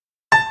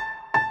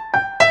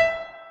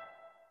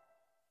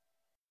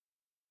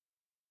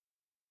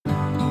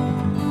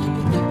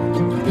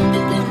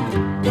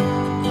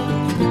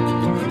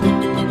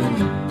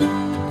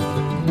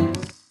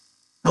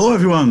Hello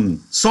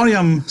everyone. Sorry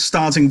I'm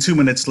starting 2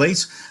 minutes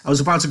late. I was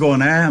about to go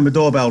on air and my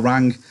doorbell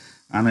rang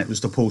and it was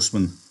the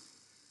postman,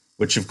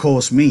 which of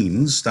course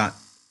means that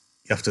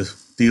you have to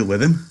deal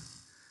with him.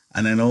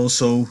 And then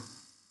also,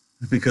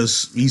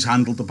 because he's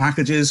handled the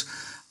packages,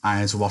 I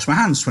had to wash my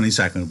hands 20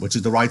 seconds, which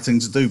is the right thing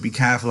to do. Be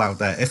careful out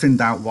there. If in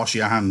doubt, wash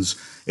your hands.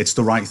 It's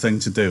the right thing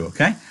to do,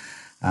 okay?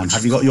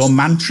 Have you got your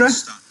mantra?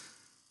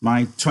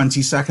 My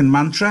 20-second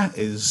mantra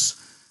is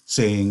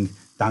saying,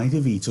 Danny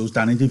DeVito's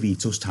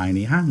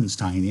tiny hands,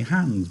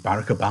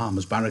 Barack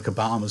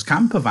Obama's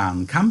camper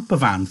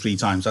van 3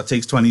 times. That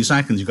takes 20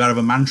 seconds. You've got to have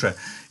a mantra.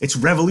 It's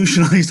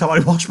revolutionized how I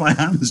wash my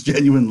hands,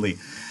 genuinely.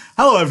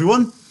 Hello,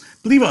 everyone.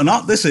 Believe it or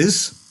not, this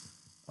is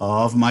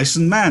Of Mice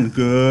and Men.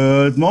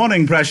 Good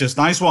morning, precious.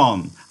 Nice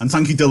one. And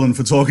thank you, Dylan,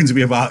 for talking to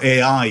me about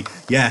AI.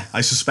 Yeah,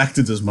 I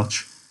suspected as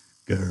much.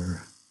 Grr.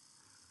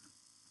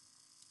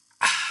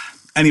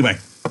 Anyway,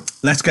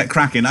 let's get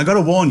cracking. I got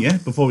to warn you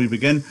before we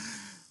begin.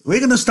 We're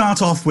going to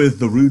start off with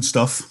the rude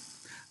stuff,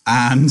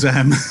 and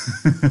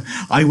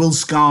I will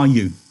scar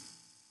you.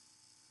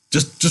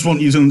 Just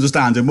want you to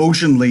understand,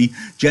 emotionally,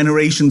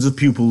 generations of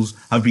pupils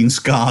have been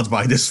scarred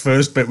by this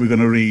first bit we're going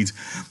to read,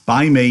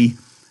 by me,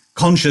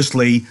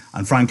 consciously,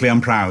 and frankly, I'm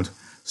proud.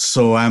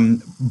 So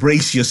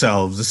brace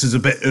yourselves. This is a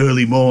bit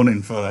early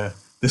morning for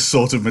this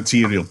sort of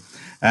material.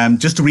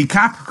 Just to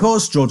recap, of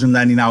course, George and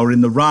Lenny now are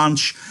in the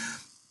ranch.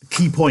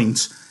 Key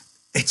point,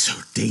 it's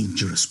a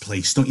dangerous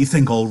place, don't you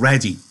think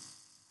already?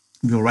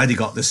 You've already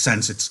got this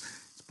sense it's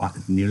back,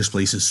 the nearest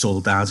place is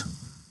Soledad,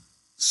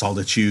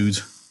 solitude,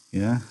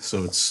 yeah?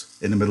 So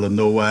it's in the middle of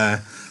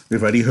nowhere.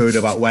 We've already heard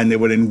about when they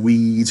were in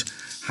weed,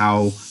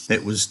 how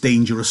it was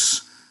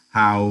dangerous,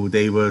 how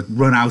they were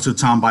run out of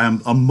town by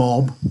a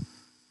mob,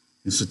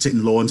 and so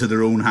taking law into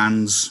their own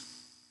hands.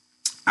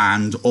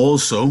 And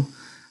also,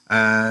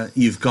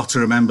 you've got to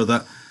remember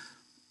that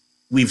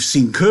we've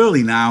seen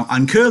Curly now,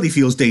 and Curly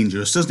feels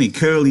dangerous, doesn't he?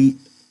 Curly,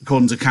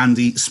 according to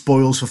Candy,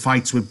 spoils for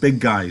fights with big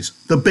guys.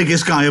 The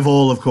biggest guy of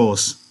all, of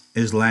course,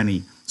 is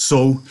Lenny.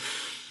 So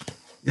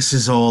this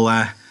is all,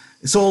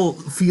 it's all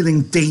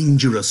feeling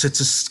dangerous. It's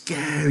a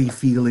scary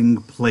feeling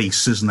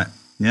place, isn't it?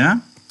 Yeah?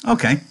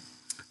 Okay,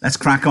 let's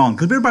crack on,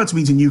 because we're about to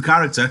meet a new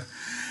character,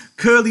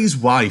 Curly's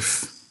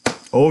wife.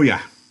 Oh,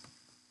 yeah.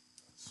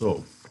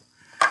 So,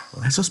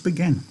 let us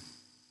begin.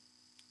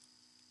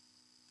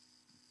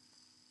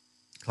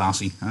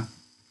 Classy, huh?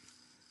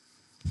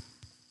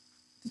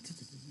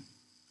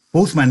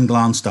 Both men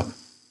glanced up,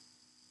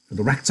 for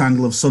the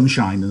rectangle of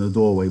sunshine in the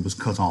doorway was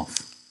cut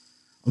off.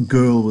 A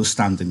girl was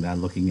standing there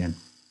looking in.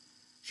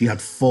 She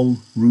had full,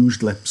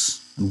 rouged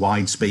lips and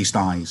wide-spaced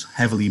eyes,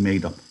 heavily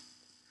made up.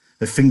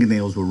 Her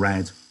fingernails were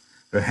red.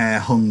 Her hair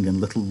hung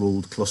in little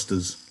rolled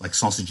clusters, like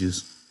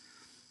sausages.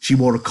 She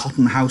wore a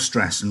cotton house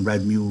dress and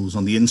red mules,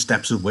 on the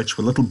insteps of which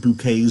were little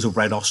bouquets of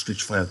red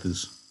ostrich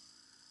feathers.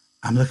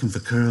 "I'm looking for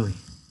Curly,"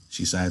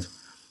 she said.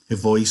 Her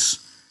voice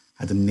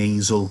had a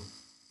nasal,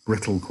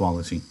 brittle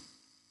quality.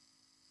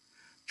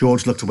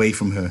 George looked away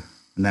from her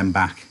and then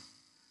back.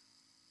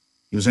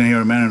 "He was in here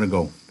a minute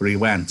ago, but he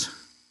went."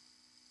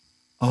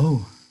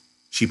 "Oh."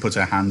 She put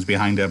her hands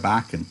behind her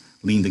back and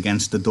leaned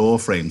against the door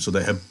frame so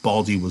that her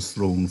body was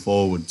thrown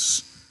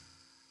forwards.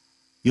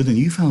 "You're the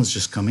new fella's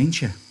just come,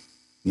 ain't you?"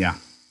 "Yeah."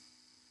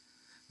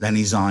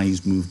 Lenny's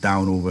eyes moved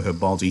down over her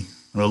body,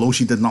 and although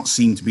she did not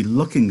seem to be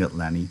looking at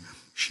Lenny,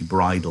 she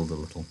bridled a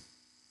little.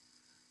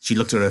 She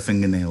looked at her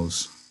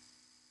fingernails.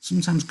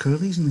 "Sometimes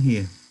Curly's in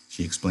here,"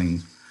 she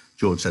explained.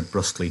 George said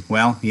brusquely,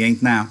 "Well, he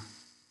ain't now."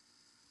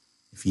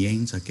 "If he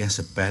ain't, I guess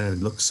I'd better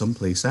look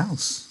someplace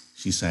else,"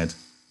 she said,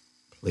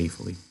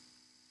 playfully.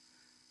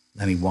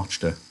 Lenny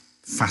watched her.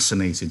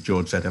 "Fascinated,"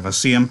 George said. "If I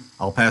see him,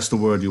 I'll pass the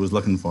word you was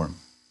looking for him."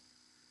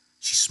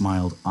 She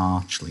smiled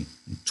archly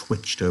and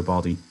twitched her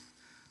body.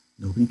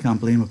 "Nobody can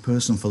blame a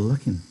person for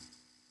looking,"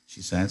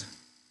 she said.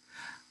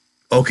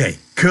 Okay,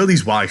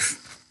 Curly's wife.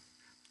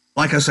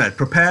 Like I said,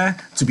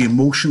 prepare to be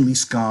emotionally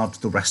scarred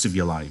the rest of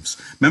your lives.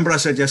 Remember I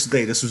said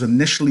yesterday, this was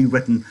initially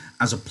written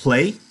as a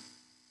play.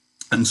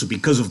 And so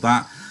because of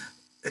that,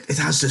 it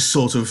has this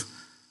sort of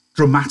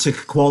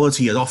dramatic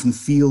quality. It often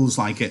feels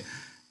like it.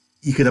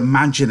 You could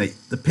imagine it,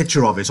 the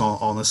picture of it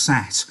on a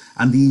set.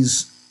 And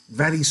these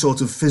very sort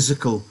of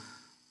physical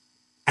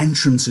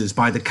entrances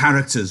by the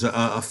characters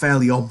are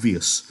fairly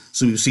obvious.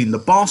 So we've seen the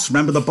boss.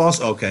 Remember the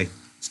boss? Okay,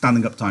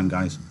 standing up time,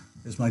 guys.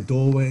 There's my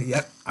doorway.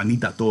 Yep, I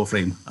need that door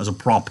frame as a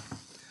prop.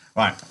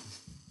 Right.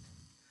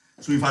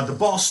 So we've had the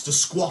boss, the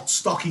squat,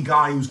 stocky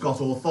guy who's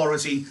got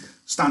authority,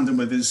 standing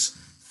with his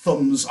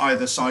thumbs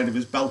either side of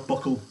his belt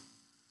buckle.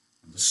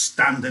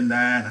 Standing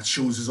there, that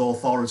shows his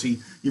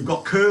authority. You've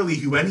got Curly,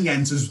 who when he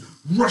enters,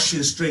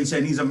 rushes straight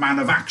in. He's a man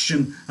of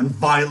action and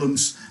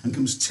violence and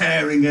comes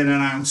tearing in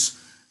and out.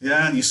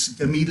 Yeah, and you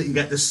immediately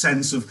get this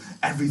sense of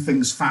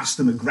everything's fast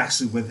and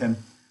aggressive with him.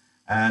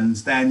 And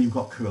then you've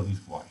got Curly's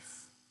wife.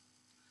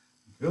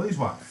 Curly's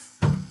wife.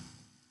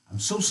 "I'm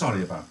so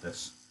sorry about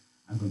this.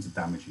 I'm going to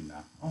damage you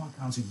now." "Oh, I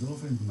can't see the door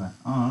frame from there."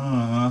 "Oh,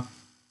 no.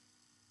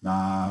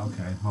 Nah,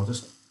 okay. I'll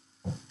just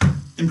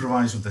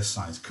improvise with this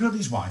side."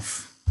 Curly's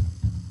wife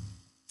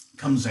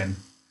comes in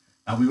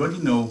Now, we already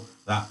know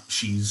that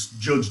she's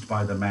judged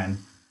by the men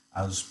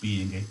as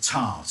being a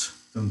tart,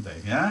 don't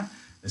they? Yeah?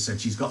 They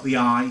said she's got the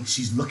eye,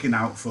 she's looking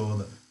out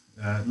for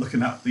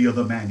looking at the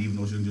other men, even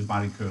though she just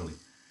married Curly.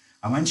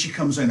 And when she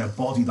comes in, her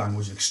body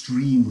language is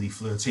extremely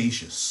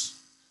flirtatious.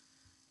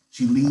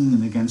 She's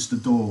leaning against the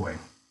doorway.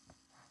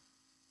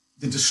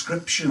 The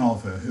description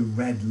of her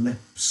red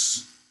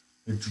lips,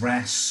 her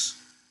dress,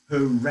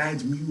 her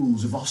red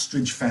mules of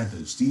ostrich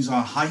feathers. These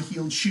are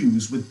high-heeled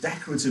shoes with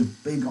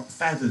decorative big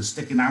feathers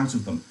sticking out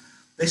of them.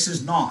 This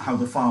is not how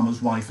the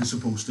farmer's wife is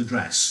supposed to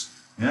dress.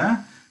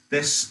 Yeah?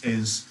 This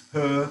is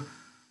her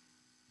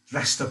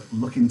dressed up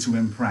looking to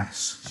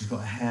impress. She's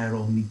got her hair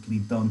all neatly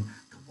done.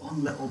 The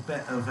one little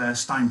bit of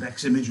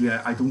Steinbeck's imagery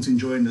I don't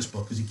enjoy in this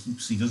book,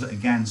 because he does it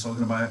again,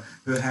 talking about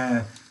her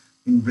hair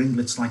in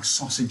ringlets like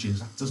sausages.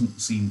 That doesn't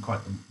seem quite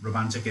a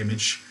romantic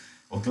image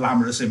or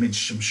glamorous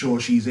image I'm sure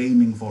she's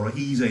aiming for, or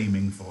he's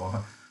aiming for.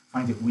 I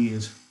find it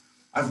weird.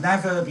 I've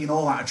never been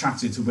all that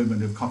attracted to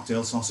women with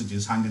cocktail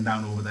sausages hanging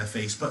down over their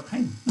face, but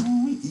hey,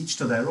 each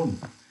to their own.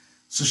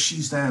 So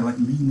she's there like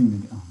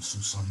leaning, oh, I'm so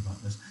sorry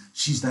about this.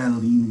 She's there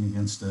leaning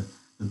against the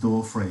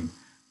door frame.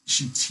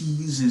 She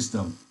teases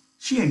them.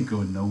 She ain't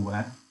going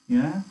nowhere,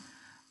 yeah?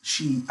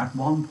 She, at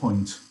one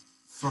point,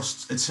 he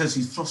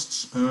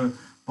thrusts her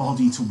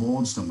body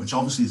towards them, which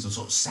obviously is a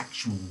sort of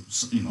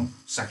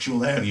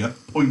sexual area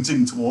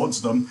pointing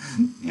towards them.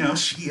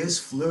 She is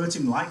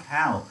flirting like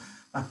hell.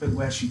 That bit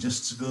where she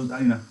just goes,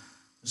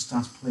 just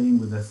starts playing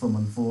with her thumb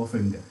and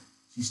forefinger.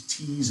 She's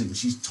teasing,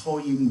 she's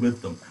toying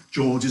with them.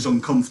 George is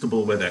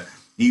uncomfortable with it.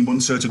 He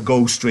wants her to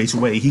go straight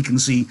away. He can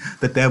see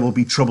that there will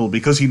be trouble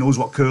because he knows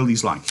what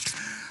Curly's like.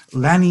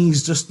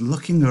 Lenny's just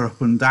looking her up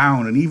and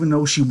down, and even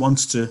though she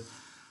wants to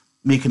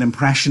make an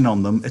impression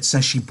on them, it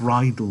says she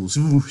bridles.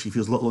 Ooh, she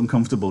feels a little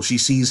uncomfortable. She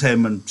sees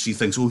him and she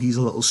thinks, oh, he's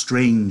a little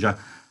strange. I'm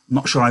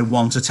not sure I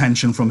want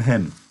attention from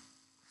him.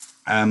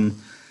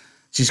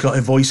 She's got,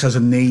 her voice has a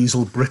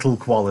nasal, brittle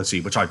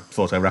quality, which I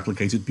thought I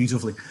replicated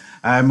beautifully,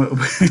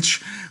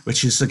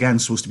 which is, again,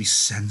 supposed to be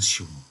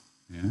sensual.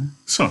 Yeah?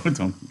 Sorry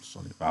about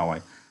how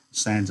I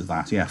stand to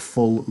that. Yeah,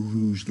 full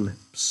rouged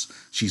lips.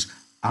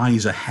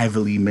 Eyes are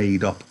heavily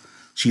made up.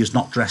 She is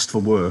not dressed for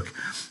work.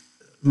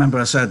 Remember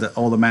I said that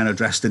all the men are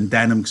dressed in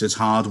denim because it's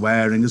hard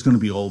wearing. There's going to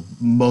be all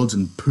mud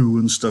and poo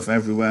and stuff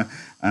everywhere.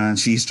 And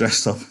she's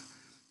dressed up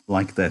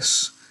like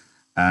this.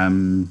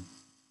 And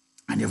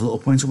you have a little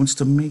point I wants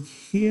to make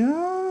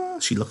here.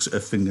 She looks at her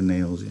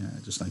fingernails, yeah,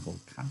 just like all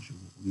casual.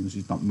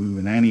 She's not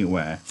moving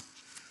anywhere.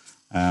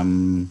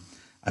 I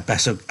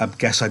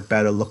guess I'd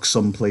better look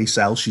someplace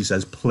else, she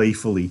says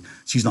playfully.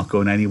 She's not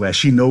going anywhere.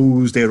 She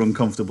knows they're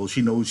uncomfortable.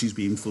 She knows she's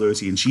being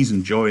flirty and she's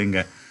enjoying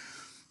it.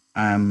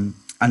 And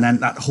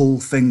then that whole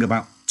thing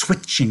about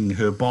twitching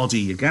her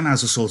body, again,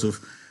 has a sort of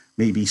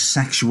maybe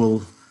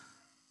sexual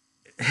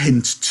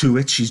hint to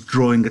it. She's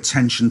drawing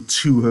attention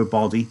to her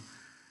body.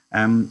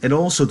 And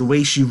also the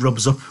way she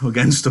rubs up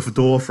against the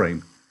door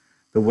frame,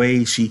 the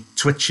way she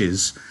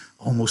twitches,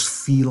 almost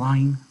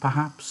feline,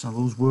 perhaps, are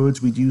those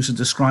words we'd use to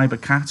describe a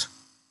cat?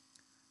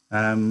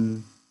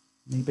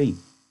 Maybe.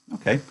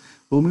 Okay,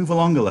 we'll move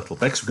along a little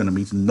bit because we're going to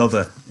meet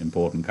another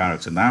important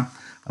character now.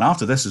 And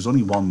after this, there's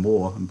only one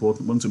more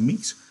important one to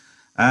meet.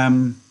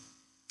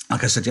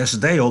 Like I said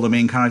yesterday, all the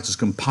main characters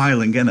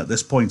compiling in at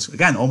this point.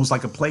 Again, almost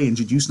like a play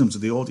introducing them to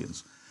the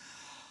audience.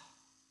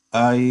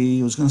 I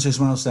was going to say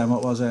something else then.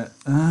 What was it?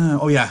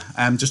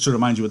 Just to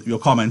remind you of your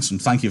comments,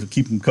 and thank you for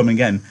keeping them coming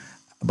in.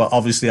 But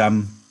obviously,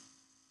 I'm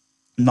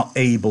not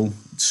able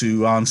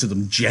to answer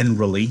them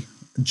generally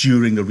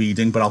during the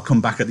reading, but I'll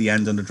come back at the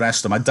end and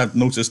address them. I did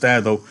notice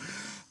there, though,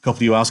 a couple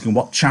of you asking,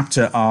 what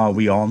chapter are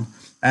we on?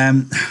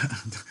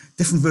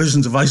 Different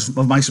versions of Mice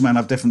and Men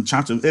have different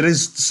chapters. It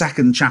is the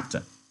second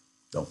chapter,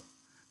 though.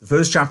 The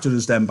first chapter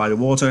is Them by the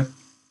Water.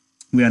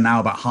 We are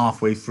now about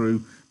halfway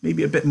through,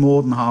 maybe a bit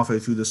more than halfway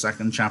through the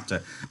second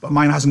chapter. But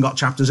mine hasn't got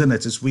chapters in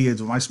it. It's weird.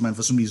 Mice and Men,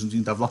 for some reason,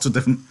 seem to have lots of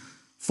different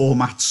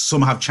formats.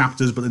 Some have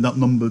chapters, but they're not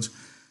numbered.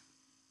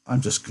 I'm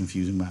just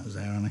confusing matters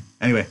there, aren't I?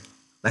 Anyway,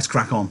 let's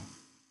crack on.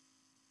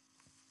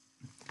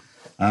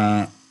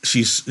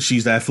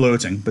 She's there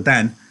flirting, but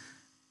then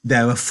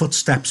there are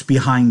footsteps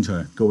behind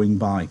her going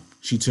by.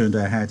 She turned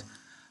her head.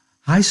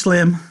 "Hi,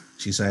 Slim,"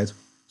 she said.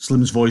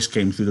 Slim's voice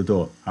came through the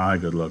door. "Hi,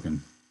 good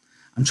looking."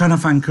 "I'm trying to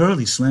find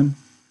Curly, Slim."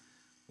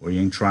 "Well, you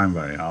ain't trying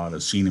very hard.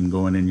 I've seen him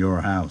going in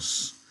your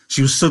house."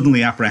 She was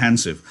suddenly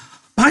apprehensive.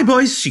 "Bye,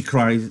 boys," she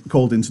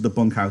called into the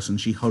bunkhouse,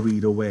 and she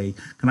hurried away.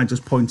 Can I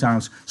just point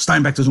out,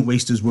 Steinbeck doesn't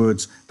waste his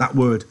words. That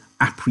word,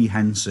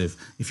 apprehensive.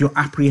 If you're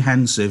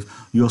apprehensive,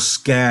 you're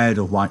scared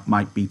of what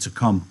might be to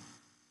come.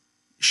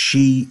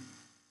 The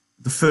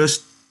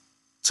first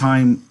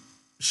time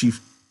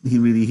he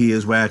really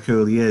hears where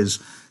Curly is,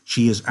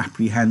 she is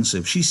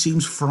apprehensive. She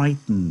seems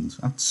frightened.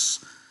 That's,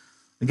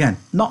 again,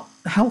 not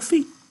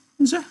healthy,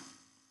 is it?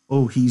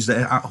 Oh, he's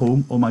there at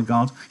home. Oh, my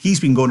God.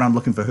 He's been going around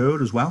looking for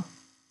her as well.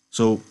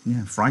 So,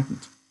 yeah,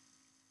 frightened.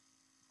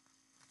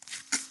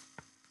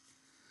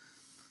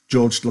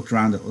 George looked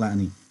around at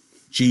Lenny.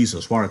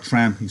 "Jesus, what a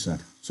tramp," he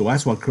said. "So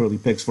that's what Curly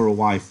picks for a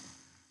wife."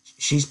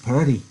 "She's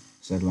pretty."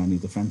 said Lenny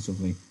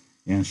defensively.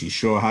 Yeah, she's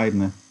sure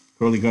hiding it.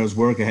 Curly got his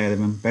work ahead of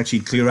him. Bet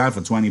she'd clear out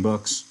for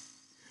 $20.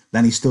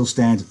 Lenny still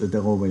stared at the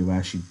doorway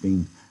where she'd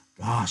been.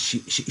 Ah,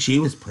 she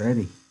was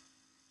pretty. He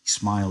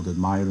smiled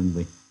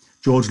admiringly.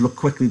 George looked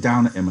quickly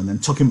down at him and then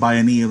took him by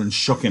an ear and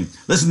shook him.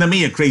 Listen to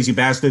me, you crazy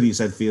bastard, he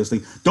said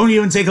fiercely. Don't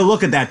even take a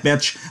look at that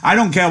bitch. I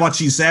don't care what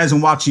she says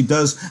and what she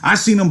does. I've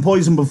seen him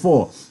poison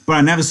before, but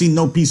I never seen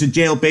no piece of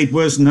jailbait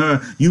worse than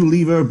her. You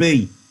leave her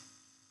be.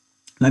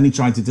 Lenny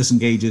tried to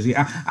disengage his ear.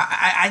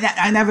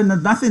 I never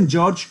did nothing,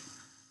 George.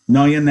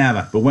 No, you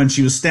never. But when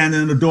she was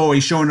standing in the doorway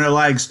showing her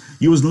legs,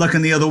 you wasn't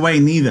looking the other way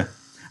neither.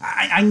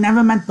 I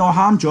never meant no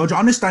harm, George.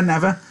 Honest, I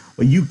never.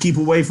 Well, you keep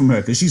away from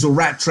her, because she's a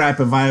rat trap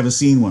if I ever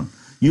seen one.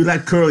 You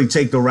let Curly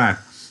take the rat.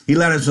 He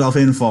let himself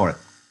in for it.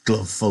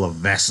 Glove full of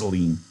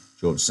Vaseline,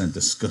 George said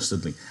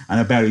disgustedly. And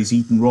I bet he's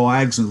eating raw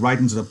eggs and right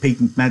into the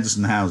patent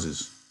medicine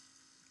houses.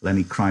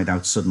 Lenny cried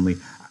out suddenly.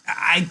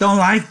 I don't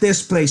like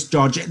this place,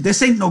 George.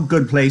 This ain't no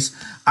good place.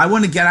 I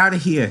want to get out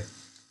of here.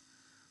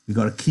 We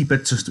got to keep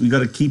it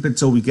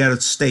till we get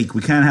at stake.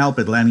 We can't help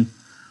it, Lenny.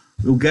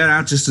 We'll get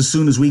out just as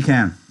soon as we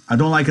can. I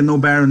don't like it no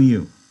better than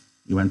you.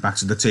 He went back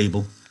to the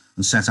table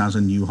and set out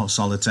a new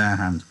solitaire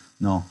hand.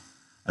 No,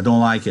 I don't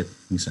like it,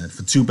 he said.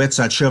 For 2 bits,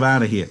 I'd shove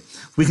out of here.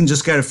 If we can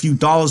just get a few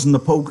dollars in the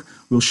poke,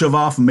 we'll shove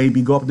off and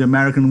maybe go up the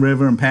American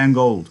River and pan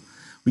gold.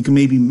 We can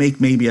make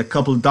a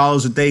couple of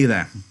dollars a day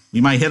there.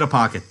 We might hit a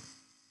pocket.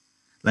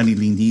 Lenny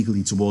leaned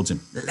eagerly towards him.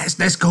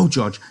 Let's go,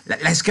 George.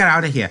 Let's get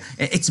out of here.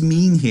 It's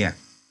mean here.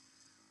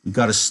 We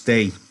got to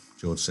stay,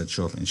 George said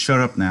shortly. And shut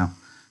up now.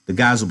 The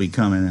guys will be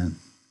coming in.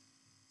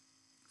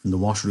 From the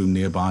washroom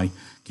nearby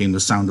came the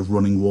sound of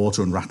running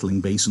water and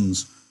rattling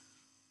basins.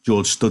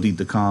 George studied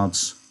the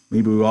cards.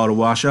 Maybe we ought to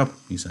wash up,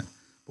 he said.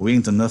 But we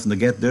ain't done nothing to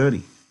get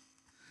dirty.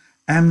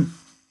 I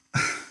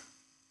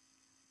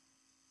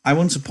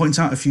want to point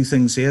out a few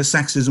things here.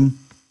 Sexism.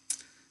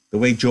 The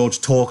way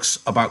George talks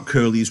about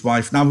Curly's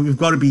wife. Now, we've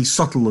got to be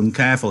subtle and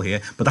careful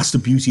here, but that's the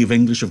beauty of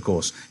English, of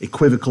course.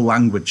 Equivocal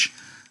language.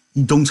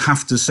 You don't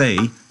have to say,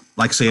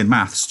 like say in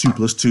maths,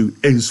 2 + 2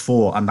 is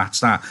 4, and that's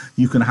that.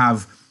 You can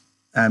have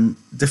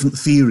different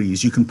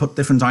theories. You can put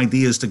different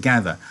ideas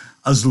together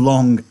as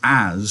long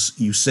as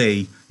you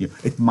say,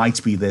 it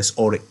might be this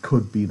or it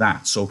could be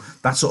that. So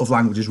that sort of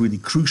language is really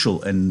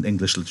crucial in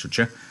English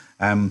literature.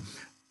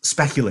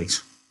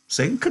 Speculate.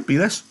 Say, it could be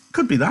this,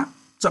 could be that.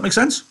 Does that make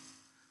sense?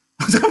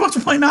 What's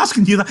the point in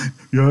asking you that?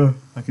 Yeah,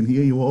 I can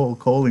hear you all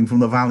calling from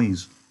the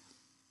valleys.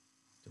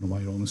 Don't know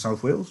why you're all in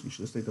South Wales. You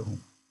should have stayed at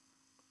home.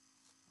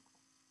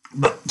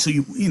 But, so,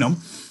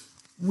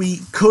 we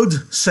could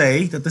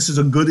say that this is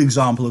a good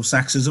example of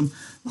sexism.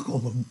 Look at all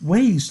the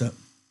ways that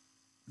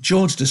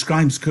George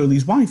describes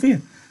Curly's wife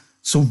here.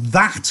 So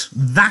that's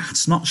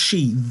not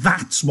she.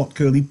 That's what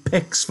Curly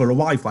picks for a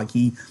wife. Like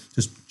he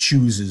just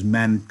chooses.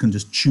 Men can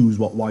just choose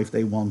what wife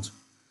they want.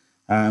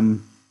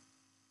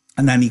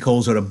 And then he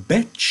calls her a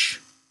bitch.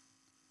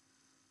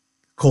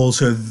 Calls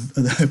her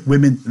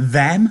women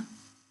them.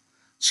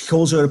 She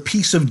calls her a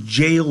piece of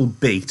jail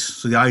bait.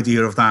 So the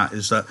idea of that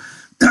is that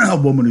a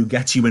woman who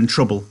gets you in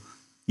trouble,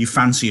 you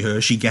fancy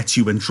her, she gets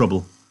you in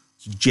trouble.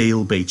 It's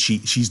jail bait.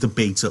 She's the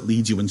bait that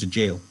leads you into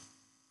jail.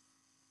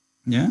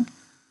 Yeah?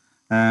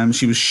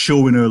 She was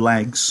showing her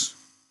legs.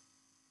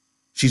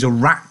 She's a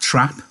rat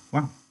trap.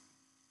 Wow.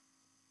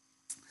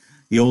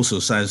 He also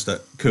says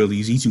that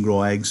Curly's eating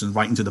raw eggs and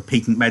right into the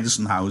patent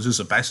medicine houses.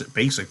 So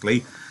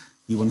basically,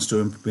 he wants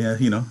to,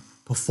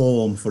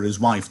 perform for his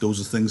wife.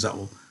 Those are things that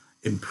will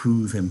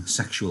improve him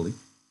sexually.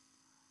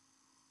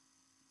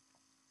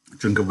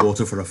 Drink of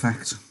water for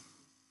effect.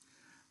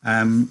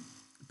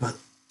 But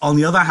on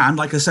the other hand,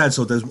 like I said,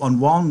 so there's on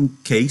one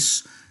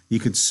case, you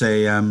could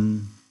say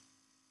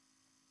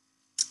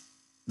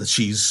that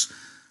she's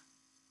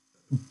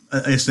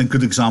it's a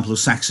good example of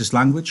sexist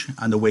language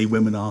and the way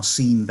women are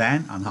seen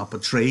then and are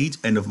portrayed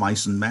in Of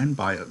Mice and Men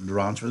by the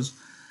ranchers.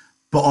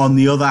 But on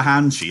the other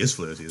hand, she is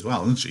flirty as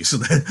well, isn't she? So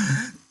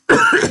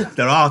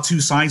there are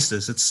two sides to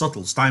this. It's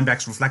subtle.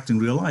 Steinbeck's reflecting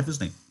real life,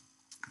 isn't he?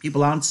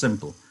 People aren't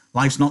simple.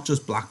 Life's not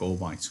just black or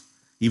white,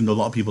 even though a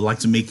lot of people like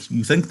to make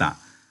you think that.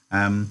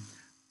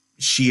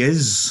 She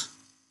is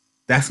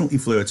definitely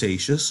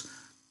flirtatious.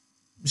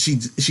 She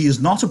is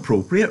not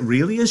appropriate,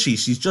 really, is she?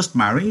 She's just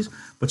married,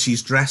 but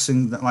she's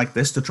dressing like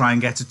this to try and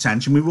get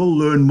attention. We will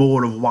learn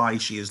more of why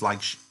she is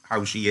like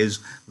how she is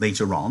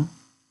later on.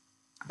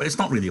 But it's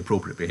not really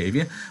appropriate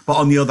behaviour. But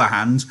on the other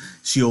hand,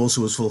 she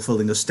also is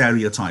fulfilling a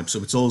stereotype,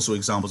 so it's also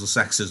examples of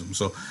sexism.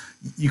 So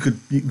you could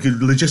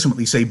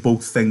legitimately say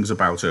both things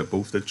about her,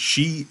 both that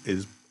she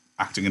is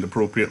acting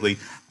inappropriately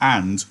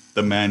and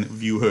the men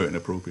view her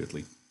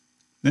inappropriately.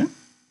 Yeah?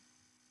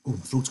 Oh, my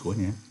throat's going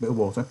here. Bit of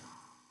water.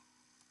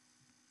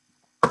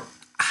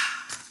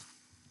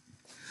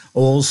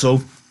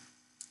 Also,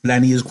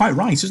 Lenny is quite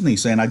right, isn't he?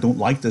 Saying, I don't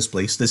like this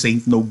place. This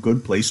ain't no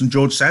good place. And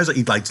George says that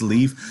he'd like to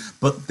leave,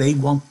 but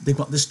they've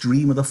got this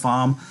dream of the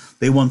farm.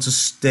 They want to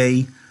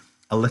stay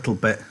a little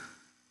bit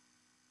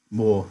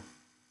more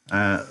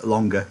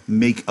longer,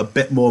 make a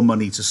bit more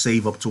money to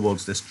save up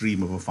towards this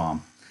dream of a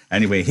farm.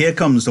 Anyway, here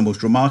comes the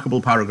most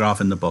remarkable paragraph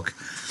in the book.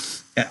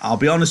 I'll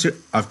be honest with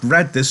you, I've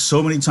read this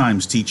so many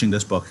times teaching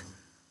this book.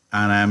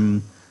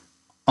 And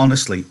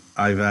honestly,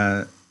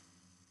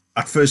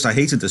 at first I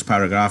hated this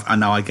paragraph, and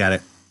now I get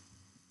it.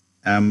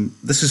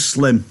 This is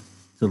Slim,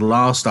 so the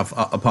last stuff,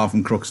 apart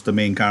from Crooks, the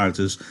main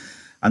characters.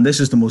 And this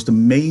is the most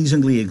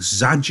amazingly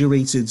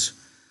exaggerated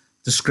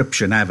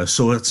description ever.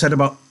 So it said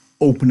about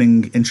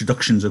opening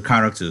introductions of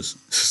characters,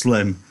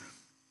 Slim,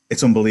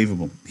 it's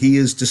unbelievable. He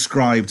is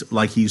described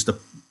like he's the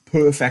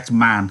perfect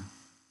man.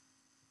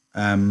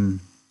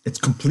 It's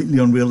completely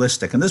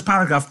unrealistic. And this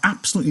paragraph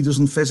absolutely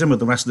doesn't fit in with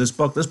the rest of this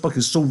book. This book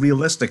is so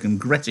realistic and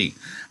gritty.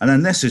 And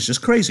then this is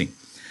just crazy.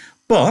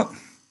 But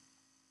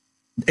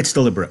it's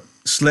deliberate.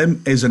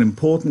 Slim is an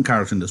important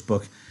character in this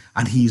book,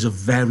 and he's a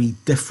very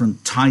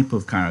different type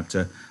of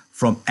character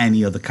from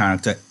any other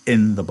character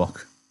in the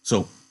book.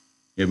 So,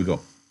 here we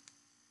go.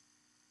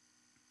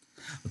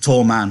 A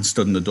tall man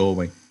stood in the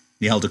doorway.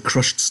 He held a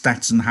crushed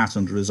Stetson hat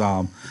under his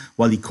arm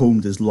while he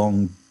combed his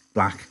long,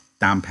 black,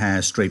 damp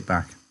hair straight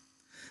back.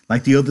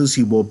 Like the others,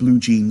 he wore blue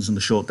jeans and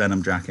a short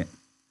denim jacket.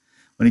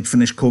 When he'd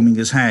finished combing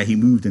his hair, he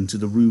moved into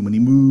the room, and he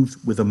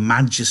moved with a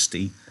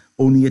majesty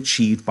only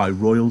achieved by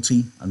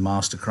royalty and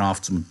master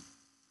craftsmen.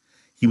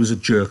 He was a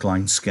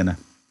jerk-line skinner,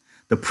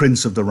 the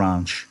prince of the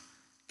ranch,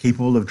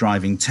 capable of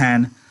driving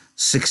 10,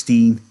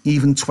 16,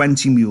 even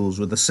 20 mules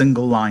with a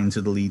single line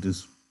to the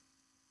leaders.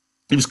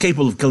 He was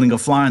capable of killing a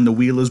fly in the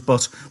wheeler's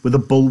butt with a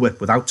bullwhip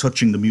without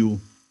touching the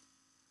mule.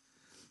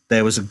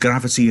 There was a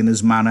gravity in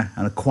his manner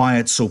and a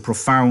quiet so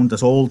profound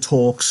that all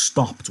talk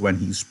stopped when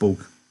he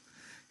spoke.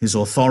 His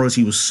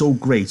authority was so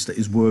great that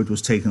his word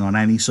was taken on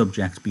any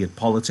subject, be it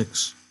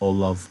politics or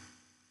love.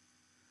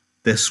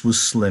 This was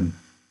Slim,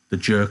 the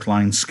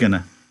jerk-line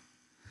skinner.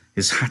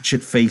 His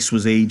hatchet face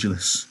was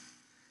ageless.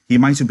 He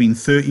might have been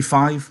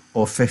 35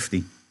 or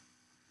 50.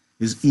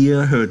 His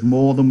ear heard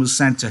more than was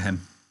said to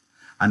him,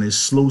 and his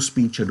slow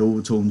speech had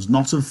overtones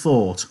not of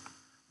thought,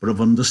 but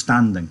of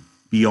understanding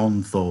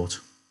beyond thought.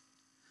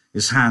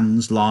 His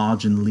hands,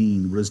 large and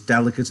lean, were as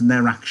delicate in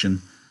their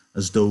action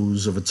as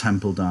those of a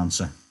temple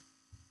dancer.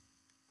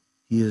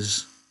 He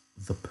is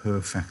the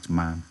perfect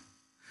man.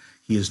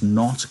 He is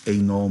not a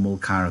normal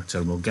character,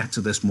 and we'll get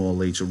to this more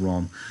later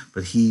on,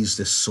 but he's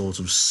this sort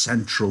of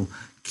central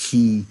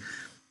key.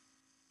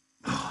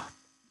 Oh,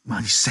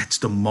 man, he sets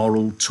the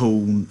moral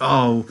tone.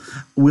 Oh,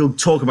 we'll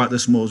talk about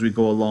this more as we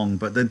go along,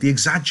 but the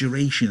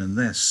exaggeration in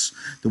this,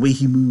 the way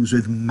he moves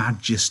with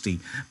majesty.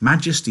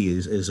 Majesty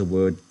is a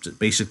word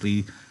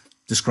basically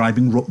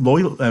describing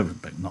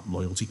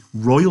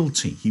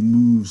royalty. He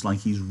moves like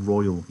he's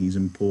royal, he's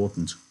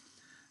important.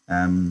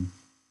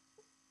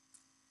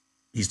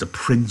 He's the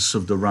prince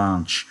of the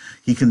ranch.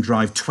 He can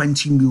drive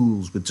 20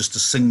 mules with just a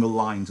single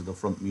line to the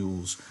front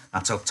mules.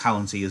 That's how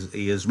talented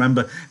he is.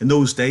 Remember, in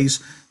those days,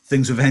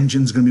 things with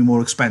engines are going to be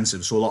more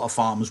expensive, so a lot of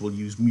farmers will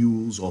use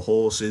mules or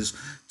horses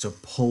to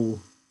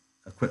pull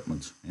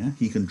equipment. Yeah?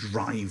 He can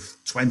drive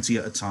 20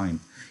 at a time.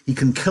 He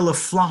can kill a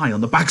fly on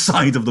the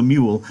backside of the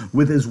mule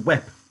with his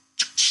whip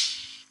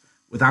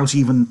without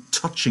even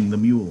touching the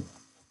mule.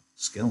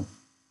 Skill.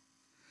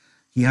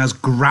 He has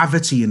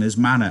gravity in his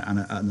manner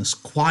and this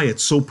quiet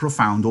so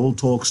profound, all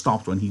talk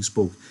stopped when he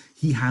spoke.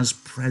 He has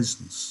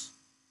presence.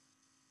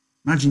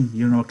 Imagine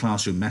you're in a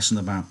classroom messing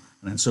about,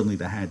 and then suddenly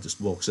the head just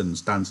walks in and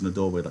stands in the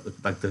doorway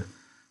like the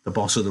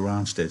boss of the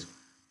ranch did.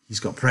 He's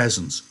got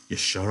presence. You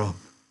shut up.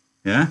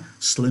 Yeah?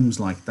 Slim's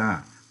like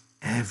that.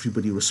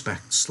 Everybody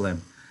respects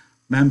Slim.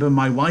 Remember,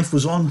 my wife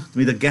was on,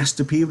 made a guest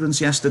appearance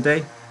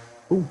yesterday.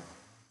 Oh,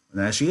 and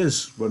there she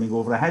is, running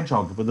over a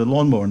hedgehog with a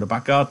lawnmower in the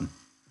back garden.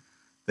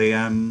 They,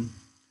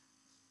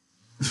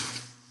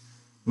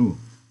 Ooh,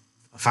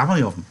 a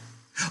family of them.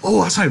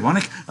 Oh, that's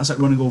ironic. That's like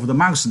running over the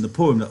mouse in the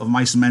poem of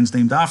Mice and Men's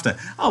named after.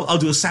 I'll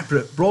do a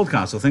separate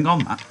broadcast, I think,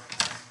 on that.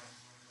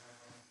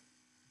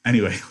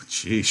 Anyway,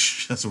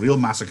 jeez, that's a real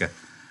massacre.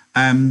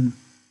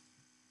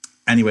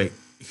 Anyway,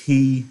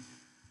 he...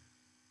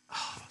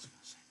 Oh, what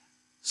was I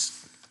going to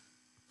say?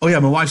 Oh, yeah,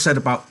 my wife said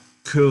about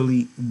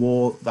Curly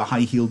wore the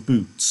high-heeled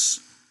boots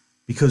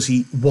because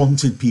he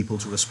wanted people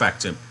to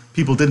respect him.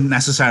 People didn't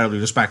necessarily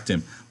respect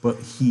him, but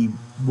he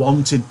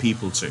wanted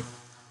people to.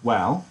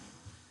 Well,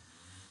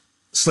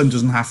 Slim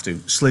doesn't have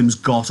to. Slim's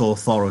got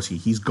authority.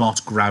 He's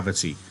got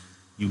gravity.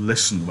 You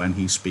listen when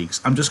he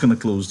speaks. I'm just going to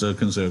close the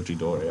conservatory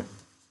door here.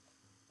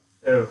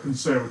 Oh,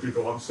 conservatory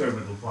door. I'm so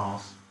middle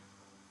class.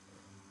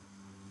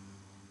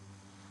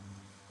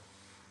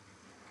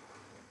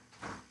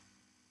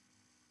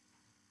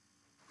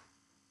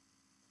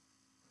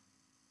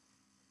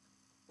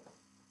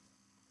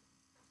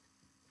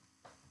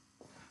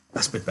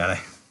 That's a bit better.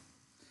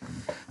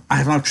 I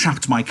have now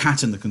trapped my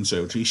cat in the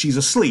conservatory. She's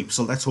asleep,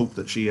 so let's hope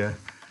that she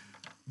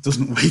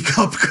doesn't wake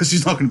up, because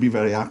she's not going to be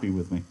very happy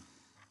with me.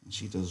 And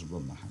she does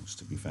run the house,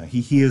 to be fair.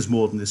 He hears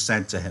more than is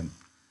said to him.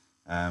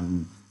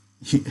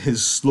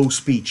 His slow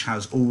speech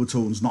has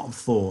overtones not of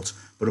thought,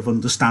 but of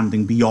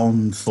understanding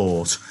beyond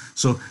thought.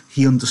 So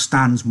he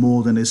understands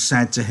more than is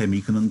said to him.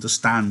 He can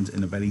understand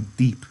in a very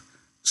deep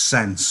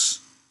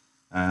sense.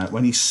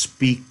 When he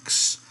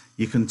speaks,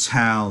 You can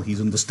tell he's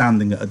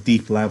understanding at a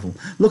deep level.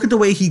 Look at the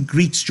way he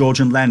greets George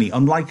and Lenny.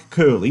 Unlike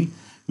Curly,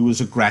 who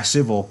was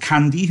aggressive, or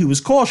Candy, who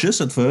was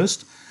cautious at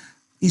first,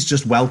 he's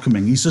just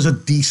welcoming. He's just a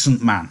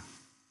decent man.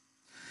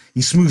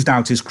 He smoothed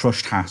out his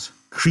crushed hat,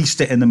 creased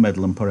it in the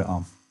middle, and put it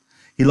on.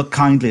 He looked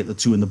kindly at the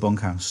two in the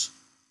bunkhouse.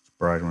 It's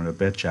brighter than a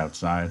bitch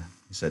outside,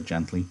 he said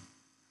gently.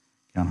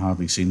 Can't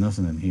hardly see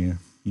nothing in here.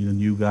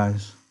 Even you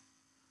guys.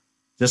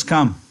 Just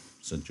come,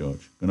 said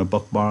George. Gonna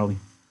buck barley.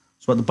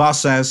 That's what the boss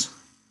says.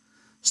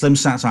 Slim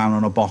sat down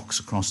on a box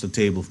across the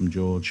table from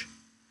George.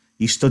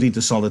 He studied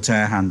the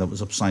solitaire hand that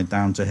was upside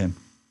down to him.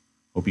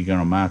 Hope you get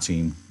on my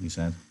team, he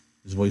said.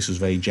 His voice was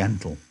very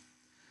gentle.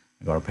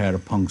 I got a pair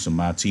of punks on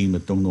my team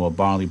that don't know a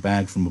barley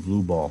bag from a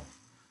blue ball.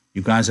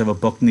 You guys ever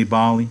bucked any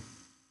barley?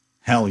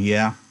 Hell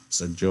yeah,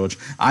 said George.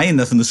 I ain't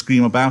nothing to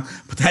scream about,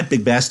 but that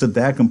big bastard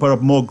there can put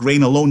up more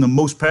grain alone than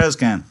most pears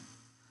can.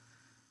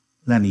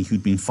 Lenny,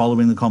 who'd been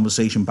following the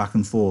conversation back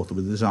and forth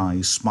with his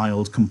eyes,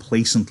 smiled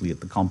complacently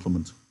at the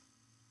compliment.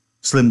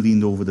 Slim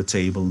leaned over the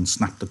table and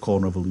snapped the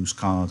corner of a loose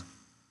card.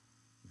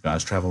 You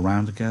guys travel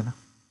round together?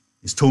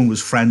 His tone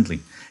was friendly.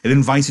 It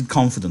invited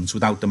confidence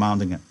without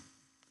demanding it.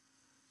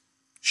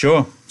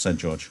 Sure, said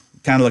George.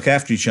 We kind of look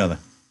after each other.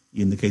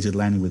 He indicated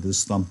Lenny with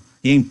his thumb.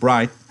 He ain't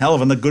bright. Hell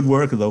of a good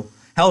worker, though.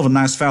 Hell of a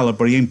nice fella,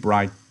 but he ain't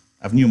bright.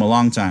 I've knew him a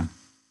long time.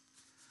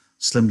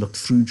 Slim looked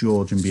through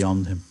George and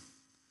beyond him.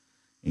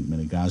 Ain't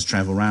many guys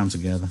travel round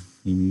together,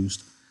 he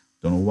mused.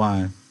 Don't know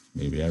why.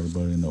 Maybe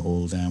everybody in the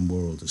whole damn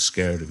world is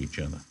scared of each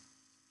other.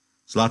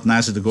 It's a lot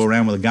nicer to go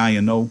around with a guy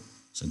you know,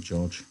 said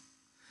George.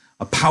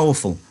 A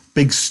powerful,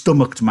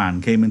 big-stomached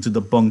man came into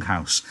the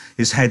bunkhouse.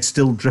 His head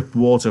still dripped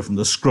water from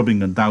the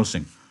scrubbing and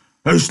dousing.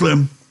 Hey,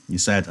 Slim, he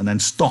said, and then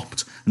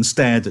stopped and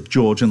stared at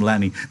George and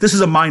Lenny. This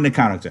is a minor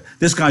character.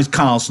 This guy's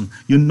Carlson.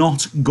 You're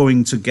not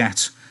going to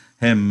get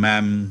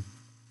him...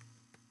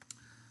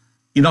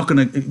 You're not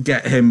going to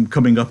get him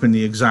coming up in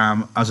the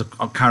exam as a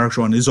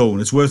character on his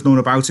own. It's worth knowing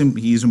about him.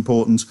 He is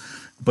important,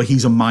 but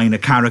he's a minor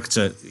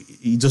character.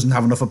 He doesn't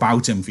have enough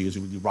about him for you to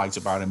really write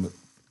about him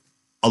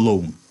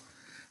alone.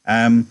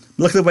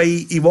 Look at the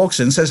way he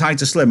walks in, says hi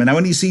to Slim, and now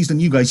when he sees the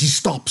new guys, he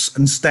stops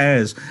and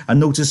stares, and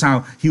notice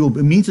how he will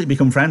immediately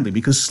become friendly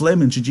because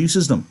Slim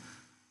introduces them.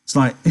 It's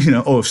like,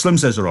 if Slim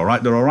says they're all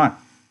right, they're all right.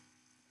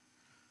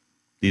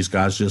 These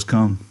guys just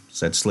come,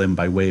 said Slim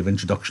by way of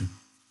introduction.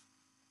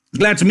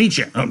 Glad to meet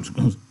you.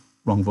 Oh,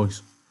 wrong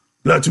voice.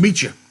 Glad to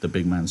meet you, the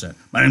big man said.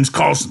 My name's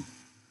Carlson.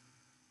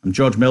 I'm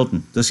George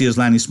Milton. This here's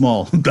Lenny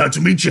Small. Glad to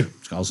meet you,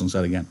 Carlson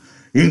said again.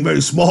 He ain't very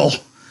small.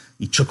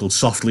 He chuckled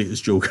softly at his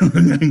joke.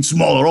 He ain't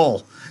small at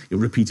all. He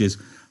repeated,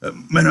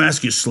 may I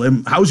ask you,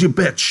 Slim, how's your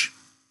bitch?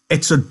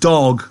 It's a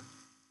dog.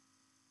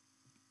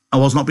 I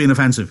was not being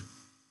offensive.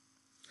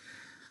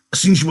 I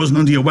seen she wasn't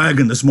under your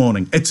wagon this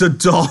morning. It's a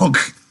dog.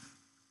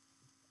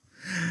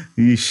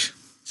 Yeesh.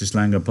 Just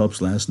laying her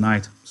pups last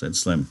night, said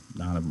Slim.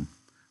 9 of them.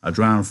 I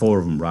drowned 4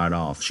 of them right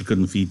off. She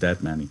couldn't feed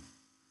that many.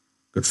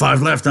 Got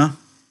 5 left, huh?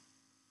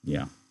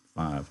 Yeah,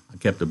 5. I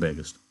kept the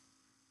biggest.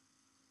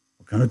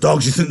 What kind of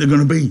dogs you think they're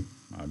going to be?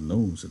 I don't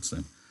know, said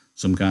Slim.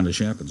 Some kind of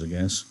shepherds, I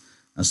guess.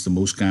 That's the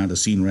most kind of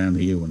seen around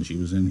here when she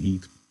was in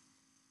heat.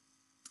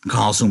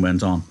 Carlson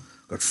went on.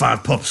 Got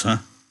 5 pups, huh?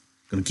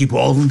 Gonna keep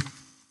all of them?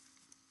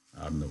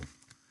 I don't know.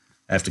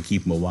 I have to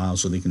keep them a while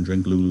so they can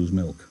drink Lulu's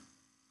milk.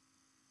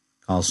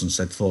 Carlson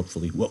said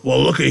thoughtfully,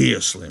 well, look at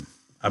here, Slim.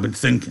 I've been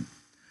thinking.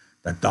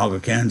 That dog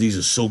of Candy's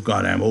is so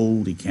goddamn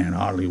old he can't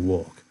hardly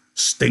walk.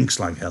 Stinks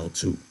like hell,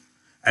 too.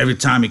 Every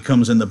time he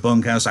comes in the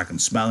bunkhouse, I can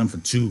smell him for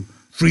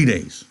 2-3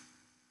 days.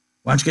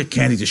 Why don't you get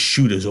Candy to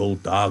shoot his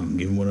old dog and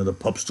give him one of the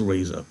pups to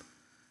raise up?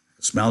 I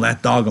can smell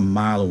that dog a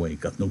mile away.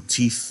 Got no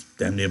teeth,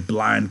 damn near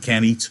blind,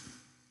 can't eat.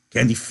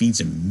 Candy feeds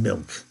him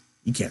milk.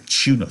 He can't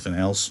chew nothing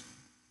else.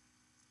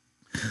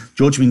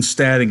 George had been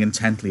staring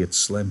intently at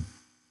Slim.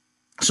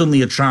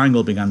 Suddenly a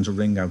triangle began to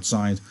ring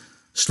outside,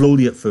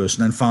 slowly at first,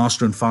 and then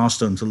faster and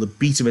faster until the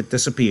beat of it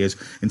disappeared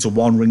into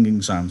one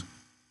ringing sound.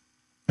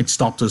 It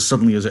stopped as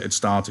suddenly as it had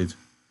started.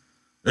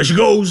 There she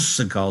goes,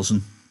 said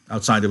Carlson.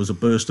 Outside there was a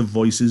burst of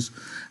voices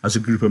as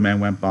a group of men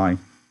went by.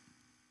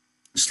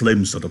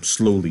 Slim stood up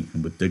slowly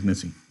and with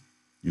dignity.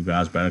 You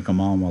guys better come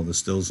on while there's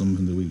still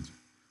something to eat.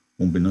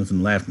 Won't be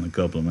nothing left in a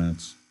couple of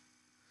minutes.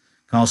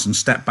 Carlson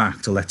stepped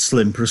back to let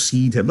Slim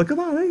precede him. Look at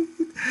that,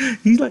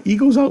 eh? He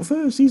goes out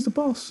first. He's the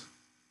boss.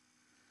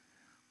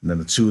 And then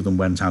the two of them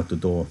went out the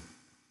door.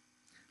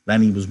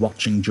 Lenny was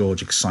watching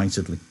George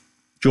excitedly.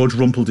 George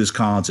rumpled his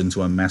cards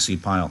into a messy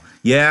pile.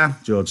 Yeah,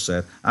 George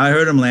said. I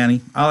heard him,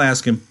 Lenny. I'll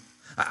ask him.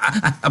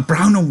 A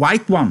brown and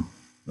white one,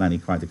 Lenny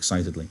cried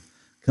excitedly.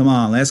 Come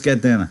on, let's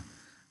get dinner.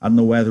 I don't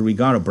know whether we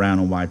got a brown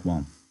and white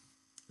one.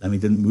 Lenny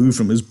didn't move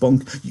from his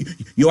bunk.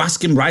 You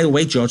ask him right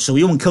away, George, so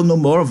he won't kill no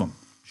more of them.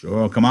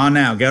 Sure, come on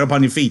now, get up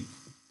on your feet.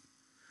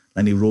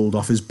 Lenny rolled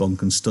off his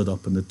bunk and stood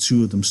up, and the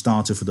two of them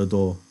started for the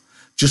door.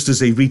 Just as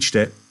they reached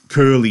it,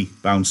 Curly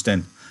bounced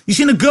in. You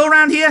seen a girl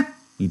round here?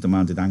 He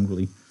demanded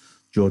angrily.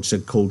 George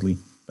said coldly,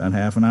 about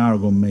half an hour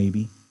ago,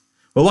 maybe.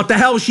 Well, what the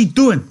hell was she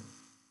doing?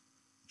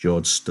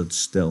 George stood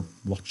still,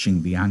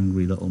 watching the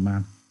angry little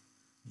man.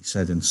 he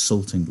said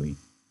insultingly.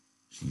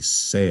 She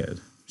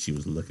said she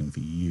was looking for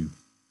you.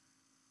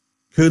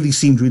 Curly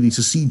seemed really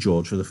to see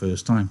George for the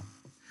first time.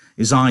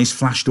 His eyes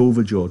flashed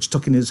over George,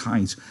 took in his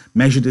height,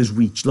 measured his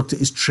reach, looked at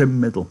his trim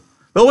middle.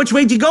 "Well, which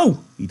way do you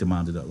go?" he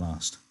demanded at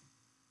last.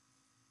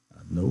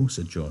 "No,"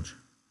 said George.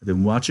 "I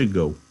didn't watch it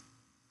go."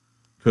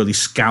 Curly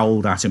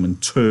scowled at him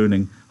and,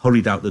 turning,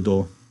 hurried out the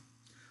door.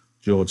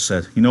 George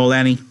said, "You know,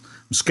 Lenny,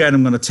 I'm scared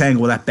I'm going to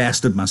tangle with that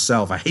bastard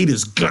myself. I hate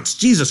his guts.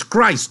 Jesus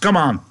Christ, come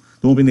on.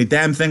 There won't be any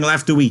damn thing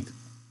left to eat."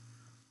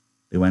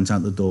 They went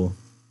out the door.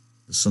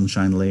 The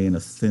sunshine lay in a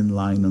thin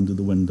line under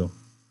the window.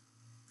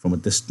 From a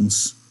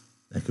distance,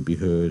 there could be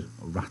heard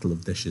a rattle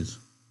of dishes.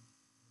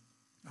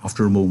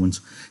 After a moment,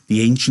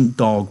 the ancient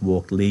dog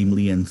walked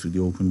lamely in through the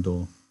open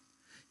door.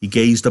 He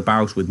gazed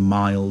about with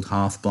mild,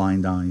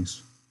 half-blind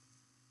eyes.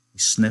 He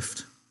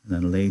sniffed and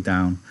then lay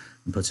down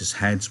and put his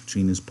head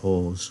between his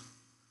paws.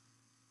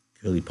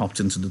 Curly popped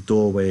into the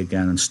doorway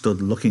again and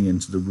stood looking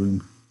into the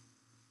room.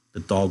 The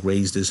dog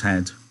raised his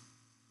head,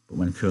 but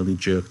when Curly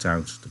jerked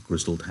out, the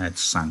grizzled head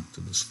sank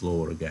to the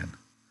floor again.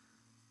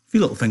 A few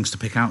little things to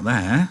pick out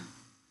there.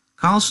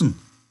 Carlson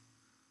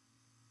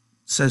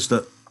says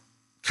that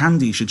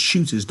Candy should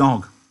shoot his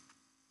dog.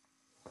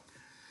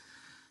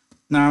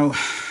 Now,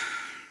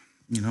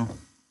 you know,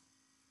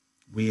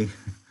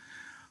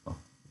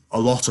 a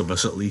lot of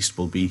us at least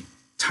will be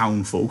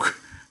town folk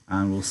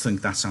and will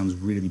think that sounds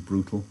really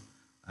brutal.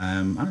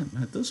 And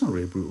it does sound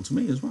really brutal to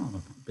me as well. I'm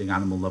a big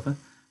animal lover.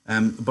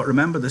 But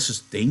remember, this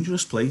is a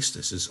dangerous place.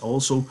 This is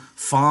also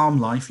farm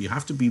life. You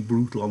have to be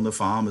brutal on the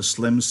farm. As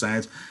Slim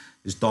said,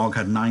 his dog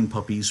had 9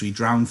 puppies, so he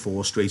drowned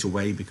 4 straight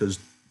away because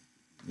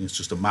it's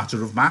just a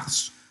matter of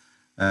maths.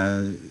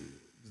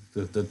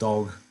 The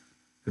dog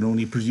can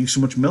only produce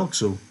so much milk,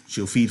 so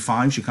she'll feed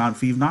 5, she can't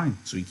feed 9.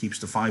 So he keeps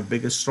the 5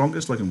 biggest,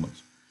 strongest looking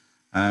ones.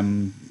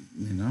 You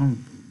know,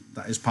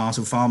 that is part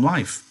of farm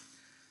life.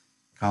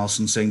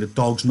 Carlson saying the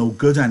dog's no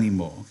good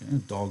anymore. Okay? A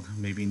dog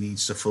maybe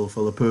needs to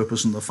fulfill a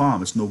purpose on the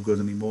farm. It's no good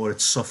anymore.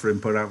 It's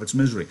suffering, put out of its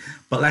misery.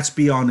 But let's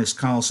be honest,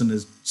 Carlson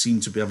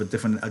seemed to have a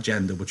different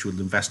agenda, which we'll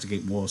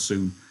investigate more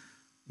soon.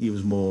 He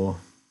was more,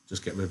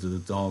 just get rid of the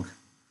dog.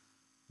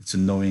 It's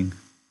annoying.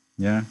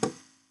 Yeah.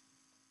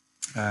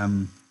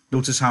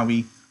 Notice how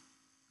he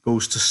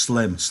goes to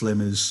Slim. Slim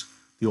is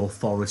the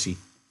authority.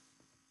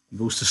 He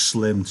goes to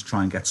Slim to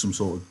try and get some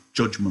sort of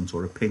judgment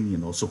or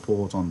opinion or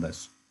support on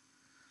this.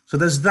 So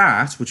there's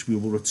that, which we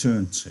will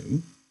return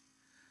to.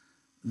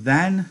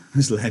 Then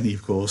there's Lenny,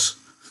 of course.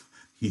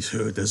 He's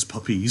heard there's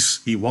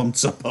puppies. He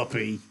wants a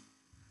puppy.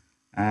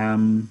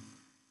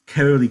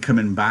 Curly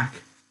coming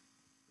back.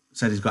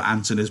 Said he's got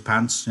ants in his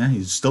pants. Yeah,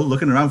 he's still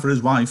looking around for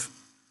his wife.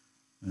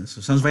 So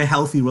it sounds a very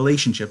healthy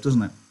relationship,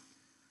 doesn't it?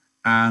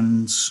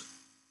 And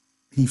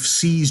he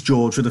sees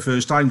George for the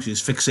first time.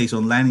 He's fixated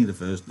on Lenny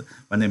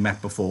when they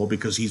met before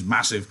because he's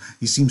massive.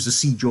 He seems to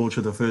see George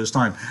for the first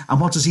time. And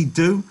what does he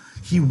do?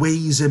 He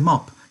weighs him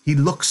up. He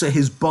looks at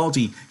his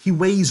body. He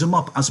weighs him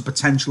up as a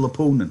potential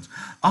opponent.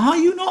 Are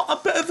you not a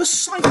bit of a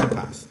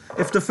psychopath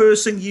if the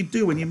first thing you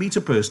do when you meet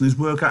a person is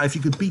work out if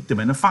you could beat them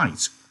in a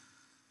fight?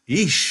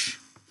 Eesh.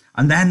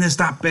 And then there's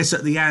that bit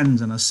at the end,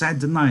 and I said,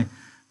 didn't I,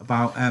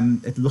 about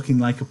it looking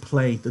like a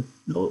play. The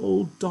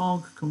old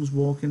dog comes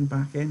walking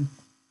back in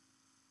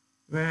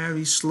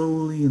very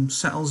slowly and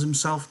settles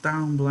himself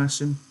down, bless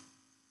him.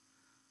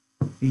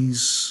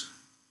 He's,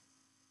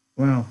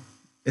 well,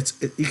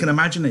 you can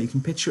imagine it, you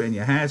can picture it in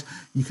your head.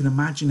 You can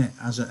imagine it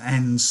as an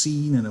end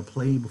scene in a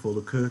play before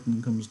the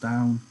curtain comes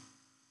down.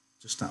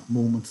 Just that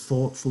moment,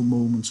 thoughtful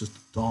moment as the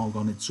dog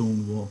on its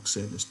own walks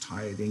in, this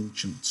tired,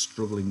 ancient,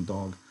 struggling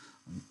dog,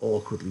 and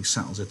awkwardly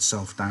settles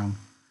itself down.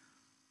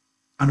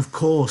 And of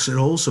course, it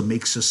also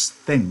makes us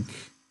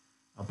think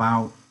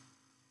about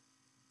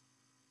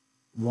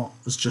what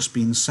has just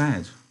been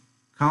said.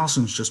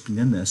 Carlson's just been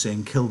in there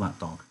saying, kill that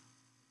dog.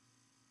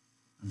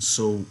 And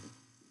so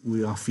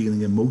we are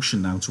feeling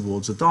emotion now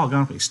towards the dog,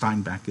 aren't we?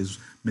 Steinbeck is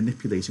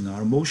manipulating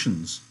our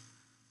emotions.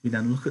 We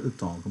then look at the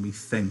dog and we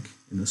think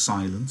in the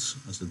silence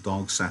as the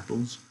dog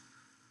settles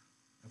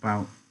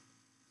about,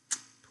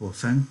 poor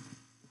thing,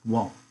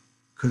 what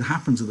could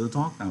happen to the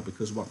dog now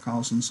because of what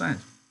Carlson said.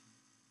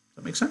 Does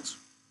that make sense?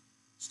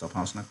 Stop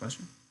asking that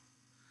question.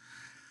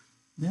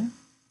 Yeah.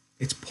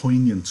 It's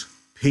poignant.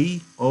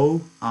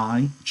 P-O-I-G-N-A-N-T.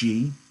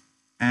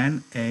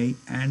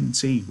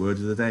 Word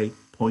of the day.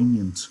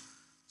 Poignant.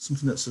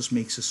 Something that just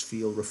makes us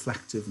feel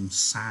reflective and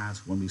sad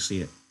when we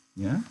see it.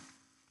 Yeah?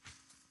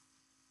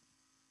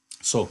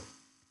 So,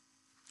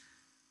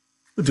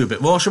 we'll do a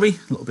bit more, shall we?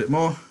 A little bit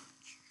more. Where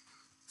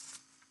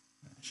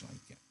shall I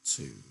get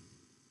to?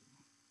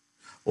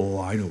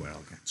 Oh, I know where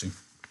I'll get to.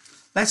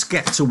 Let's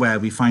get to where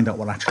we find out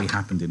what actually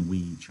happened in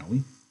Weed, shall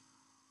we?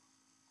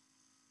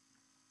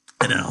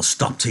 And then I'll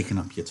stop taking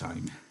up your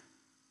time.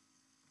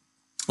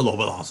 Although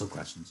we'll ask some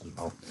questions as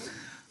well.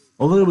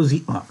 Although there was...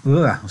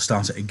 I'll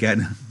start it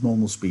again.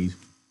 Normal speed.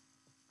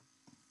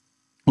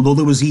 Although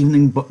there was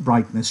evening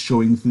brightness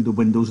showing through the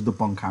windows of the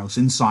bunkhouse,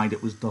 inside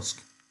it was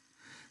dusk.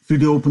 Through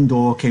the open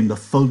door came the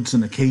thuds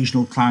and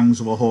occasional clangs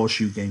of a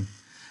horseshoe game.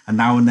 and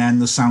now and then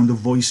the sound of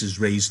voices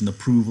raised in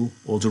approval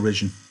or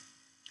derision.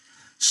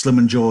 Slim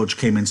and George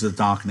came into the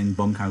darkening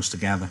bunkhouse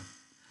together.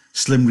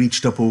 Slim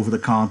reached up over the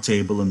card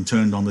table and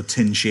turned on the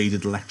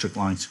tin-shaded electric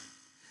light.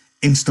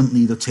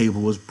 Instantly the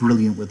table was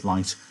brilliant with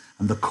light,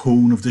 and the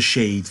cone of the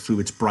shade threw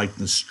its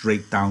brightness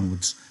straight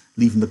downwards,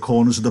 leaving the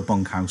corners of the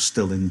bunkhouse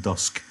still in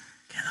dusk.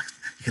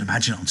 You can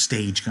imagine it on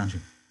stage, can't you?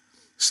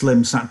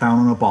 Slim sat down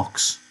on a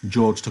box, and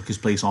George took his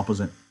place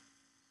opposite.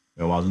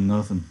 "There wasn't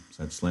nothing,"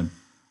 said Slim.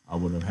 "I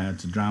would have had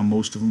to drown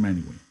most of them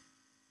anyway.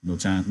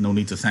 No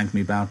need to thank me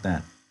about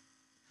that."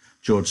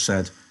 George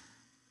said,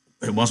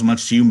 "It wasn't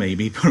much to you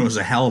maybe, but it was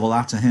a hell of a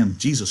lot to him.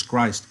 Jesus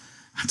Christ,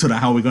 I don't know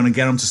how we're going to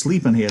get him to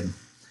sleep in here.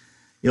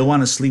 He'll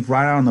want to sleep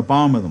right out on the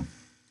barn with him.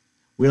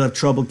 We'll have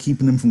trouble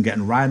keeping him from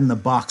getting right in the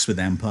box with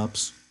them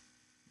pups."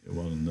 "It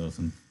wasn't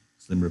nothing,"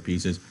 Slim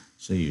repeated.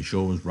 "Say, you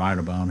sure was right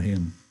about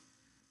him.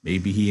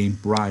 Maybe he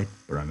ain't bright,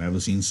 but I never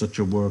seen such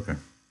a worker.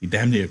 He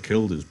damn near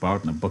killed his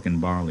partner bucking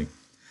barley.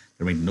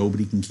 There ain't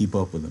nobody can keep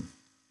up with him.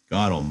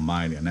 God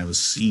almighty, I never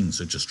seen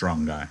such a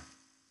strong guy."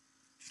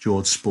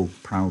 George spoke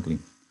proudly.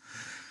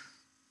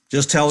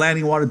 "Just tell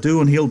Lanny what to do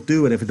and he'll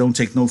do it if it don't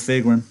take no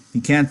figuring.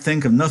 He can't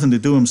think of nothing to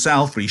do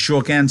himself, but he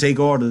sure can take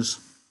orders."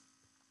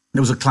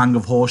 There was a clang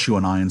of horseshoe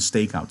and iron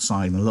stake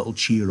outside and a little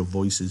cheer of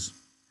voices.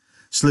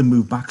 Slim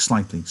moved back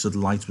slightly so the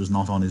light was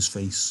not on his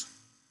face.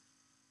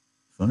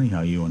 "Funny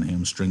how you and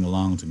him string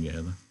along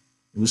together."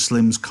 It was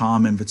Slim's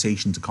calm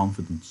invitation to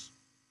confidence.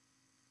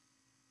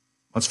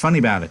 "What's funny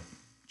about it?"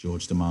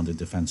 George demanded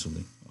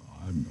defensively. "Oh,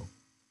 I don't know.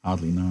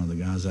 Hardly none of the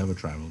guys ever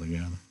travel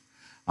together.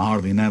 I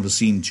hardly never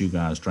seen two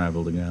guys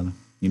travel together.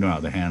 You know how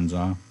the hands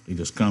are. They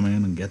just come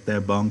in and get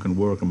their bunk and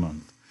work a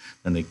month.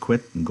 Then they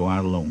quit and go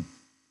out alone.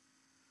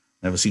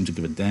 Never seem to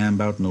give a damn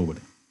about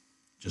nobody.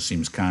 Just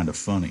seems kind of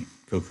funny.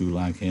 Cuckoo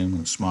like him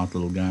and a smart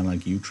little guy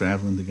like you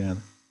traveling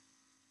together."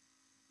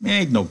 "He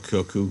ain't no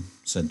cuckoo,"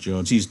 said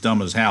George. "He's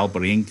dumb as hell,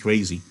 but he ain't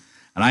crazy.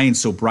 And I ain't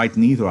so bright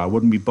neither. I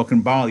wouldn't be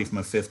bucking barley from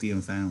a 50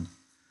 and found.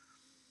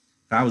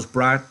 If I was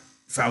bright,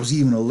 if I was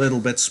even a little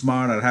bit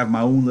smart, I'd have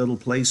my own little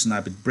place and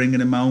I'd be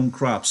bringing in my own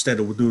crop instead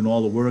of doing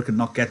all the work and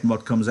not getting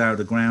what comes out of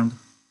the ground."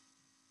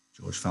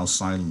 George fell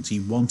silent. He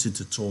wanted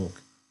to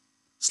talk.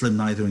 Slim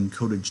neither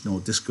encouraged nor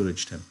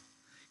discouraged him.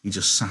 He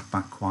just sat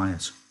back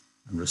quiet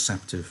and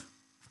receptive.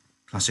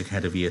 Classic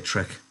head of ear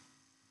trick.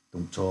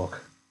 Don't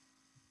talk.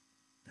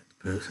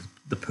 Let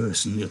the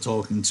person you're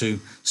talking to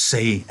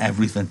say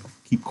everything.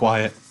 Keep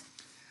quiet.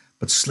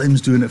 But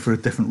Slim's doing it for a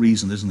different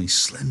reason, isn't he?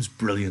 Slim's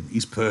brilliant.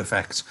 He's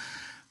perfect.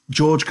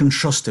 George can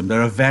trust him.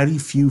 There are very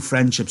few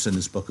friendships in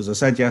this book. As I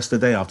said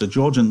yesterday, after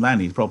George and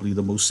Lenny, probably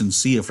the most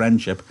sincere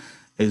friendship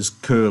is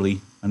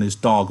Curly and his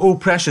dog. Oh,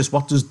 precious,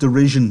 what does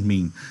derision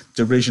mean?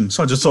 Derision.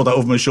 So I just saw that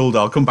over my shoulder.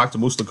 I'll come back to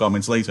most of the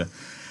comments later.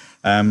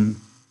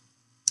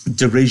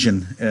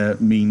 Derision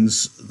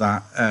means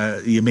that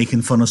you're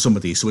making fun of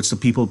somebody. So it's the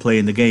people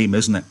playing the game,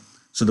 isn't it?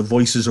 So the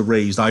voices are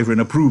raised either in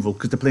approval,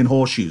 because they're playing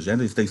horseshoes. Yeah?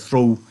 They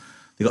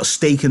got a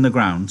stake in the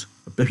ground,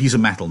 a piece of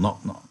metal, not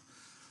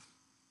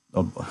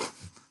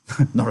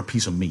a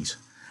piece of meat.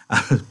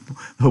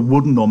 A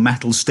wooden or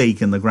metal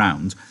stake in the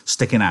ground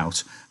sticking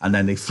out, and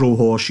then they throw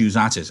horseshoes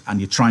at it, and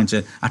you're trying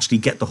to actually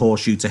get the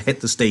horseshoe to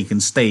hit the stake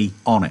and stay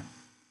on it.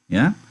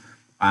 Yeah?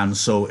 And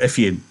so if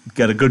you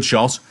get a good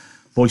shot,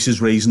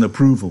 voices raise in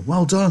approval.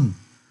 Well done.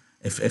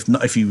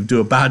 If you do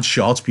a bad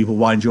shot, people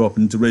wind you up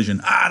in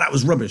derision. Ah, that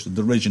was rubbish. The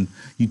derision.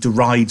 You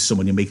deride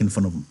someone, you're making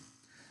fun of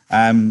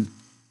them.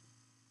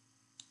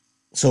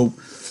 So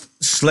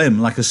Slim,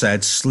 like I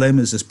said, Slim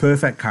is this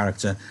perfect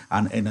character,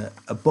 and in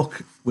a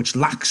book which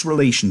lacks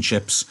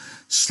relationships,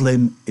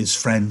 Slim is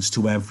friends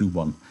to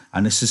everyone.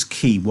 And this is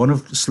key. One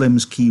of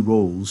Slim's key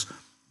roles,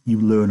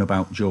 you learn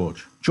about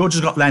George. George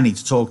has got Lenny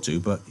to talk to,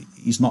 but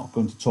he's not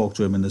going to talk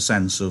to him in the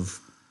sense of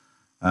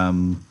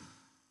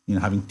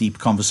having deep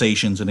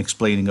conversations and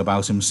explaining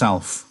about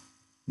himself.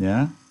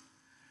 Yeah?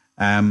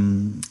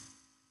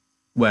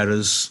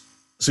 Whereas,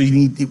 so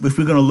if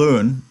we're going to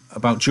learn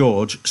about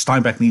George,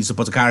 Steinbeck needs to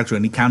put a character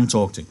in he can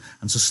talk to.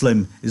 And so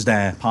Slim is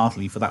there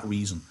partly for that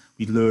reason.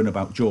 We learn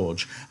about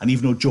George. And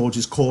even though George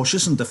is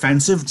cautious and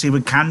defensive, say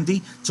with Candy,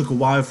 it took a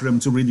while for him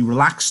to really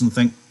relax and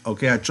think,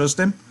 okay, I trust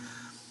him.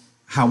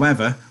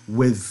 However,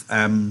 with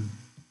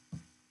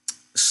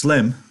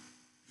Slim,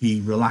 he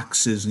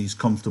relaxes and he's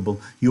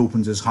comfortable. He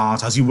opens his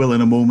heart, as he will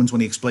in a moment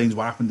when he explains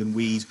what happened in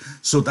Weed.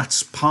 So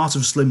that's part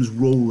of Slim's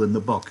role in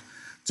the book,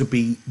 to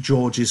be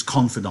George's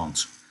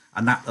confidant.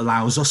 And that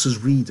allows us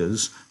as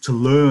readers to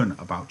learn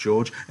about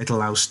George. It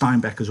allows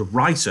Steinbeck as a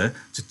writer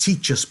to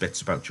teach us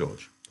bits about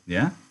George.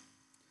 Yeah?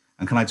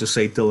 And can I just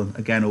say, Dylan,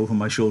 again, over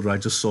my shoulder, I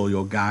just saw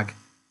your gag.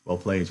 Well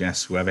played,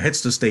 yes. Whoever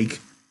hits the steak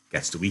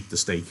gets to eat the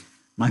steak.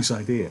 Nice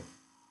idea.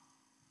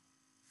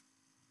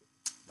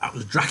 That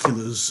was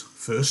Dracula's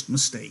first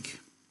mistake.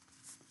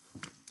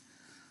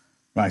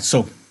 Right,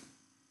 so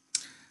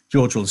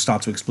George will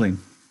start to explain.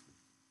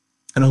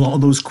 And a lot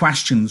of those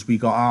questions we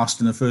got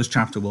asked in the first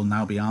chapter will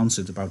now be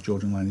answered about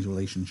George and Lenny's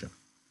relationship.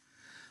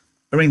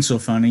 It ain't so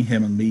funny,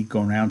 him and me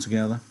going around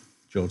together,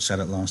 George said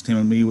at last. Him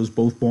and me was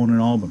both born in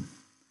Auburn.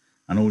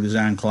 and owed his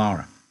Aunt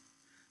Clara.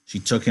 She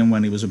took him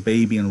when he was a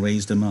baby and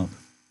raised him up.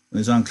 When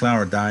his Aunt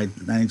Clara died,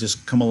 then he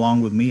just come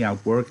along with me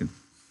out working.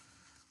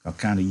 Got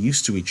kind of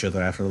used to each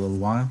other after a little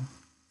while.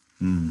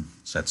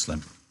 Said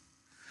Slim.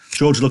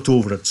 George looked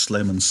over at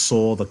Slim and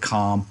saw the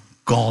calm,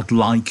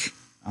 godlike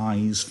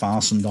eyes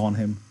fastened on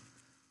him.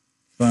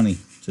 Funny,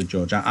 said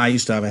George. I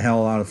used to have a hell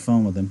of a lot of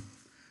fun with him.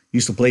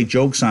 Used to play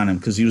jokes on him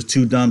because he was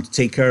too dumb to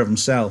take care of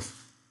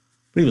himself.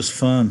 But he was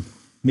fun.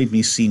 Made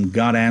me seem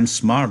goddamn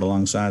smart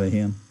alongside of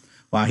him.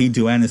 Why, he'd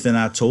do anything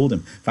I told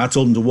him. If I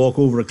told him to walk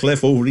over a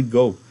cliff, over he'd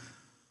go.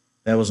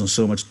 That wasn't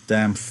so much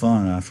damn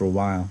fun after a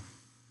while.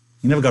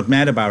 He never got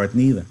mad about it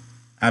neither.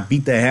 I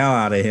beat the hell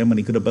out of him when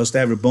he could have busted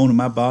every bone in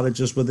my body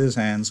just with his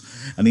hands,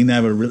 and he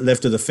never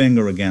lifted a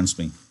finger against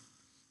me.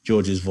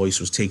 George's voice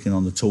was taking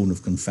on the tone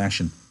of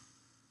confession.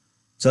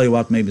 Tell you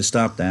what made me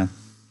stop that.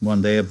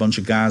 One day a bunch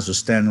of guys were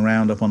standing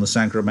around up on the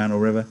Sacramento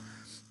River.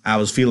 I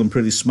was feeling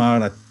pretty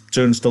smart. I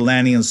turns to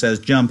Lenny and says,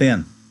 "Jump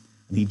in."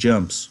 And he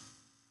jumps.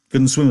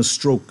 Couldn't swim a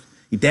stroke.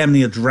 He damn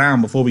near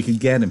drowned before we could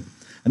get him.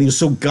 And he was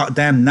so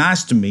goddamn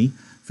nice to me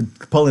for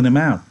pulling him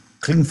out.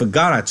 Clean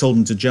forgot I told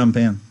him to jump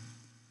in.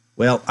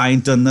 Well, I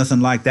ain't done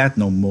nothing like that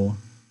no more.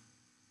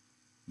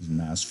 He's a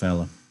nice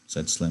fella,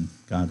 said Slim.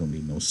 God don't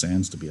need no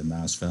sense to be a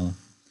nice fella.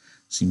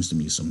 Seems to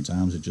me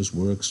sometimes it just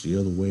works the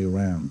other way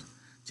around.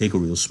 Take a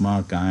real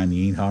smart guy and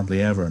he ain't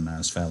hardly ever a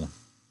nice fella.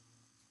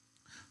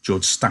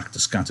 George stacked the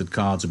scattered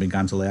cards and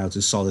began to lay out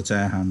his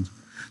solitaire hand.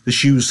 The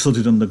shoes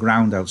thudded on the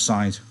ground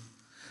outside.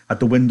 At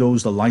the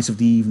windows, the light of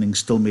the evening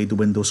still made the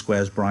window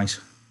squares bright.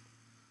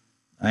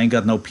 I ain't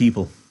got no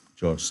people,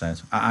 George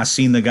said. I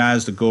seen the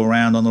guys that go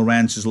around on the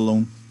ranches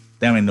alone.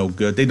 They ain't no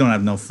good. They don't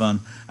have no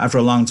fun. After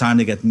a long time,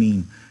 they get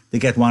mean. They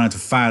get wanting to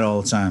fight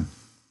all the time.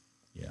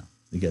 Yeah,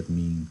 they get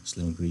mean,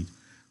 Slim agreed.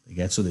 They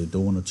get so they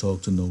don't want to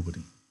talk to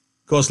nobody.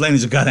 Of course,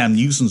 Lenny's a goddamn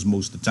nuisance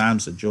most of the time,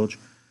 said George.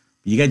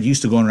 But you get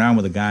used to going around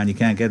with a guy and you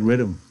can't get rid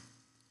of him.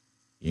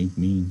 He ain't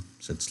mean,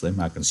 said Slim.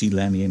 I can see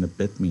Lenny ain't a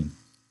bit mean.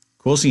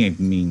 Of course he ain't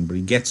mean, but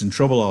he gets in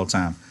trouble all the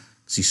time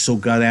because he's so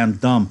goddamn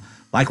dumb.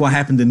 Like what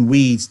happened in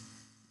Weeds.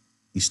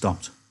 He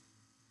stopped.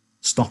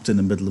 Stopped in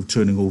the middle of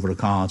turning over a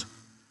card.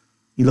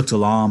 He looked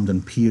alarmed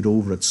and peered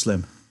over at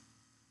Slim.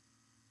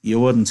 You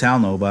wouldn't tell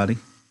nobody.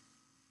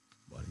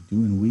 What do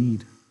you do in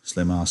Weed?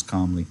 Slim asked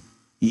calmly.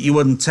 You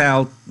wouldn't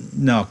tell?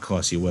 No, of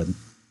course you wouldn't.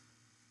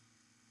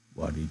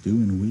 What do you do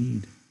in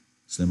Weed?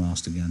 Slim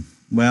asked again.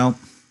 Well,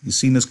 you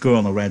seen this girl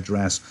in a red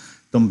dress.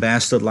 Dumb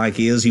bastard like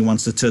he is, he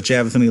wants to touch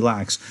everything he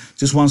likes.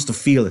 Just wants to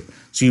feel it.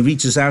 So he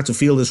reaches out to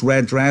feel this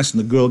red dress,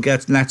 and the girl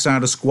lets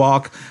out a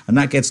squawk, and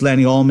that gets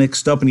Lenny all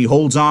mixed up, and he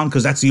holds on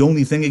because that's the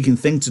only thing he can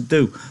think to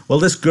do. Well,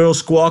 this girl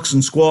squawks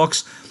and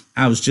squawks.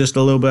 I was just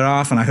a little bit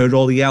off, and I heard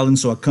all the yelling,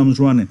 so I comes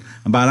running.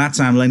 And by that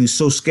time, Lenny's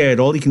so scared,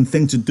 all he can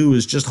think to do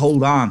is just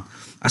hold on.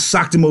 I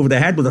socked him over the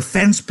head with a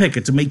fence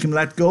picket to make him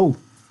let go.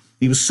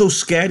 He was so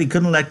scared he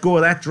couldn't let go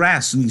of that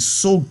dress, and he's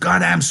so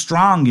goddamn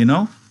strong, you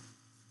know?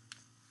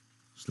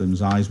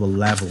 Slim's eyes were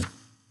level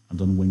and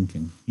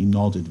unwinking. He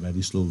nodded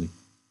very slowly.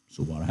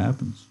 So what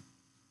happens?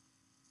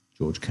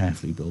 George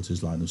carefully built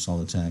his line of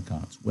solitaire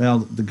cards. Well,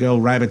 the girl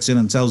rabbits in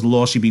and tells the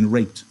law she'd been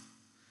raped.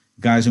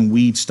 The guys in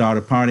Weed start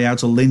a party out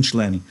to lynch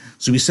Lenny.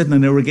 So we sit in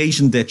an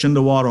irrigation ditch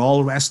underwater all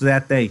the rest of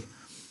that day.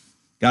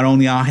 Got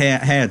only our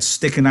heads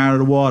sticking out of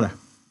the water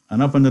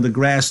and up under the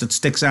grass that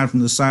sticks out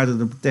from the side of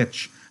the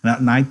ditch. And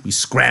at night, we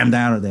scrammed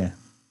out of there.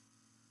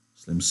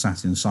 Slim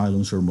sat in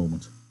silence for a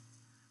moment.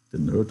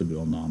 Didn't hurt the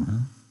girl none, huh?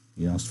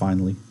 He asked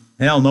finally.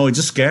 Hell no, he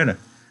just scared her.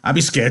 I'd be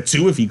scared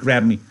too if he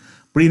grabbed me.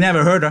 But he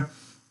never hurt her.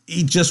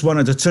 He just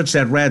wanted to touch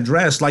that red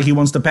dress like he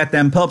wants to pet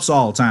them pups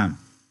all the time.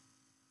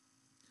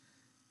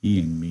 He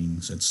ain't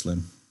mean, said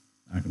Slim.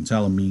 I can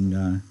tell a mean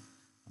guy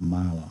a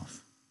mile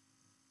off.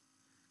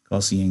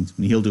 'Course he ain't.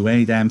 And he'll do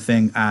any damn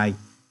thing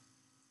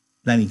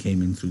Lenny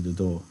came in through the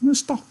door.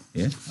 Stop.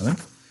 Yeah, I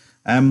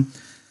think.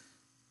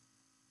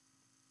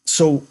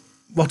 So,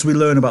 what do we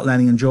learn about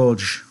Lenny and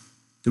George?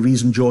 The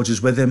reason George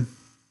is with him?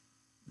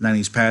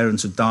 Lenny's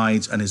parents had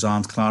died and his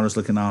Aunt Clara's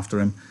looking after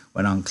him.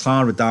 When Aunt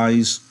Clara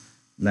dies,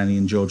 Lenny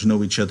and George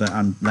know each other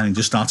and Lenny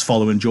just starts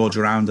following George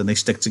around and they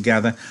stick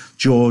together.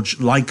 George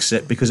likes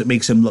it because it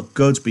makes him look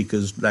good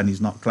because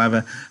Lenny's not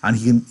clever and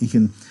he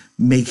can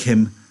make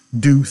him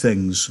do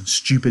things,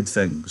 stupid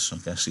things. I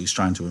guess he's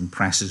trying to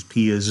impress his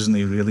peers, isn't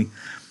he, really?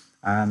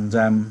 And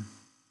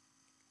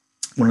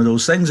one of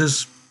those things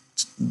is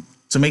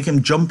to make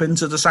him jump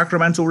into the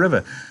Sacramento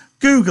River.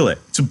 Google it.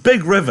 It's a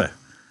big river.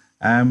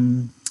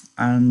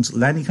 And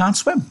Lenny can't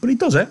swim, but he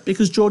does it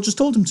because George has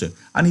told him to.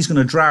 And he's going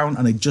to drown,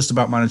 and they just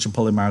about manage to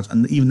pull him out.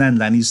 And even then,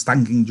 Lenny's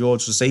thanking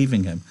George for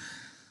saving him.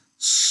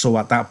 So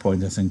at that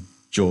point, I think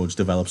George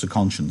develops a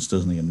conscience,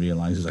 doesn't he, and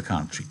realises, I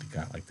can't treat the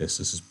guy like this.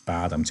 This is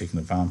bad. I'm taking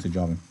advantage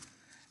of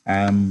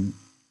him.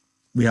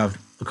 We have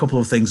a couple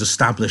of things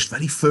established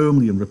very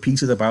firmly and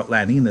repeated about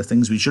Lenny, and the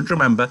things we should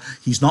remember.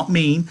 He's not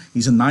mean.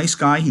 He's a nice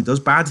guy. He does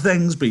bad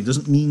things, but he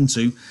doesn't mean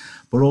to.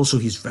 but also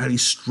he's very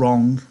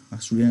strong.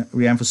 That's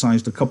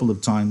re-emphasized a couple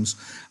of times.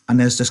 And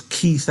there's this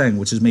key thing,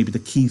 which is maybe the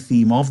key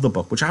theme of the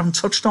book, which I haven't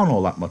touched on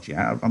all that much yet.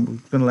 I'm going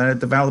to let it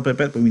develop a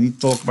bit, but we need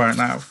to talk about it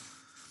now.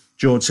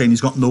 George saying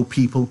he's got no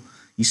people.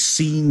 He's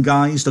seen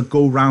guys that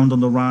go round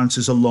on the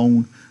ranches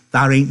alone.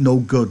 That ain't no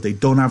good. They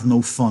don't have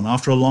no fun.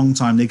 After a long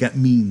time, they get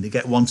mean. They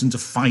get wanting to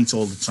fight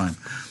all the time.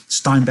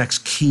 Steinbeck's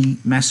key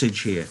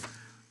message here.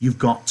 You've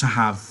got to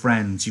have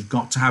friends. You've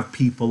got to have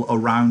people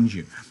around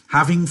you.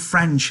 Having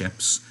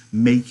friendships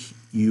make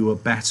you a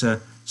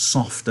better,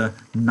 softer,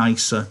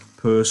 nicer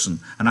person.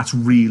 And that's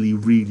really,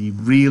 really,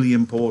 really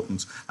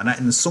important. And that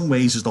in some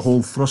ways is the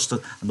whole thrust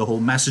and the whole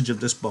message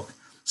of this book.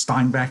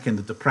 Steinbeck and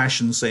the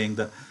Depression saying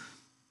that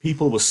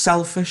people were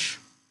selfish,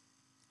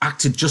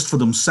 acted just for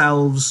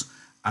themselves,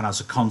 and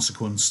as a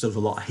consequence, there was a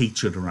lot of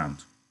hatred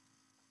around.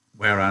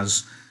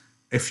 Whereas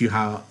if you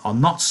are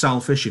not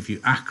selfish, if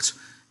you act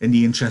in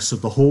the interests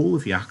of the whole,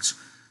 if you act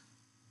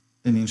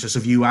in the interests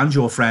of you and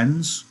your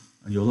friends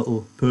and your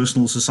little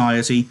personal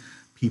society,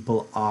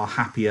 people are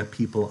happier,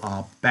 people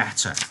are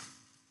better.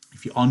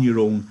 If you're on your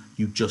own,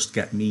 you just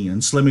get mean.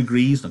 And Slim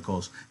agrees, and of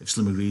course, if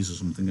Slim agrees with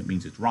something, it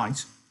means it's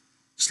right.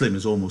 Slim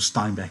is almost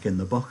Steinbeck in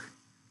the book,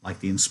 like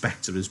the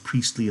inspector is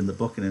Priestley in the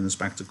book in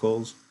Inspector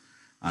Calls.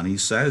 And he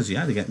says,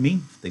 yeah, they get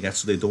mean. They get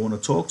so they don't want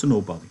to talk to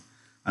nobody.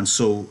 And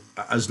so,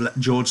 as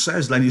George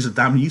says, Lenny's a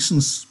damn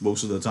nuisance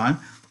most of the time.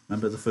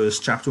 Remember the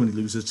first chapter when he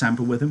loses his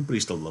temper with him, but he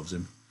still loves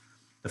him.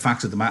 The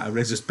fact of the matter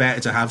is, it's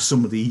better to have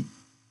somebody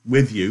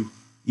with you,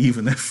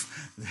 even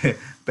if they're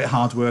a bit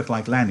hard work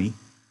like Lenny,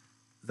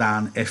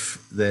 than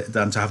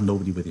to have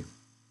nobody with you.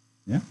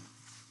 Yeah.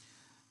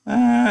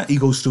 He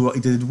goes through what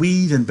he did with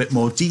weed in a bit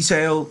more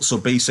detail. So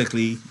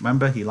basically,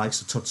 remember, he likes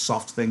to touch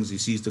soft things. He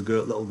sees the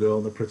little girl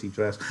in the pretty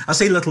dress. I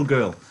say little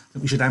girl. I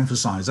think we should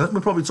emphasize that.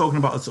 We're probably talking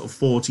about a sort of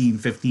 14,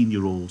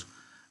 15-year-old.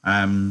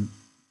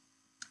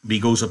 He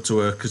goes up to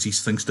her because he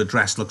thinks the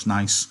dress looks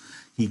nice.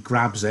 He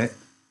grabs it,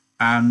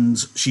 and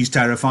she's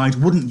terrified.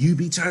 Wouldn't you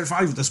be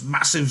terrified with this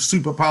massive,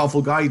 super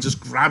powerful guy who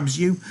just grabs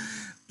you?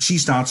 She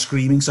starts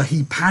screaming, so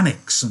he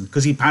panics. And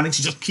because he panics,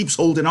 he just keeps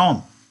holding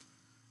on.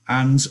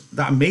 And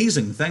that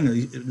amazing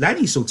thing,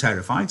 Lenny's so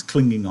terrified,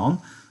 clinging on,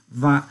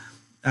 that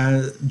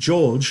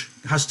George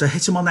has to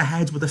hit him on the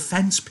head with a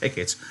fence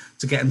picket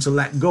to get him to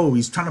let go.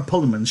 He's trying to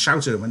pull him and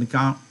shout at him, and he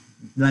can't.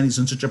 Lenny's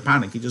in such a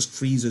panic, he just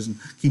freezes and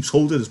keeps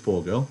holding this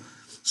poor girl.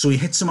 So he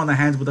hits him on the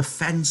head with a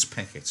fence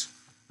picket.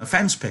 A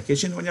fence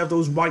picket, you know when you have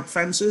those white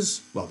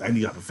fences? Well, then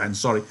you have a fence,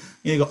 sorry.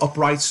 You got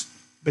upright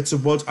bits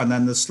of wood and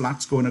then the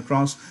slats going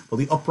across. Well,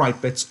 the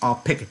upright bits are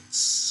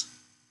pickets.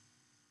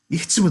 He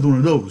hits him with one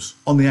of those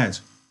on the head.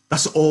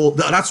 That's all.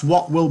 That's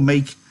what will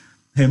make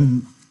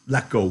him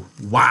let go.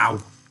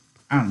 Wow.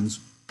 And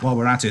while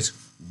we're at it,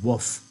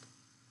 woof.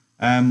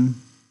 So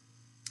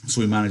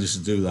he manages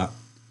to do that.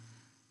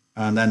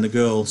 And then the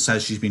girl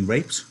says she's been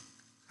raped.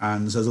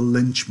 And there's a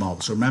lynch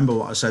mob. So remember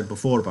what I said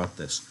before about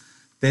this.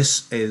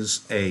 This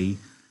is a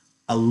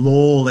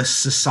lawless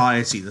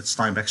society that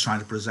Steinbeck's trying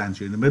to present.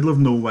 You're in the middle of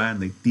nowhere and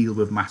they deal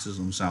with matters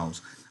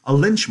themselves. A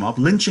lynch mob,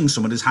 lynching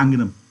someone is hanging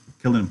him,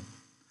 killing him.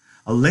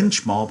 A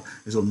lynch mob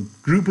is a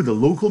group of the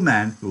local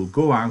men who will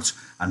go out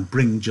and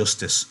bring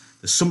justice.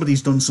 If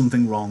somebody's done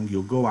something wrong,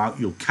 you'll go out,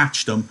 you'll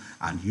catch them,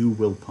 and you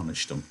will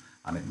punish them.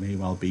 And it may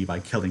well be by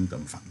killing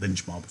them. In fact,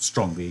 lynch mob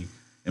strongly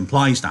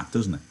implies that,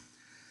 doesn't it?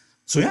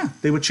 So yeah,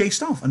 they were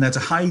chased off, and they're to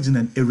hide in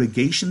an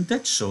irrigation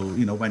ditch. So,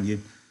 you know, when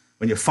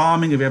you're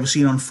farming, have you ever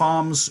seen on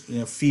farms, you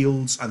know,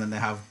 fields, and then they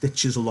have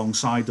ditches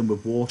alongside them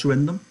with water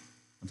in them?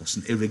 And that's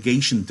an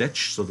irrigation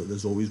ditch, so that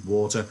there's always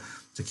water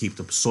to keep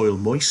the soil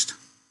moist.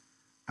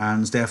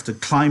 And they have to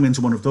climb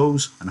into one of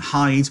those and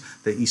hide.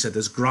 He said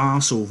there's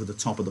grass over the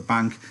top of the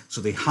bank,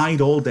 so they hide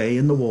all day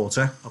in the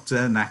water up to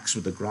their necks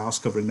with the grass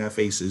covering their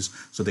faces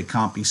so they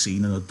can't be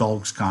seen and the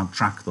dogs can't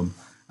track them.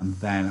 And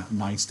then at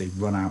night they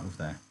run out of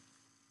there.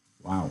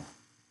 Wow.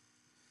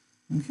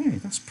 Okay,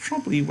 that's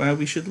probably where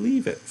we should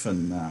leave it for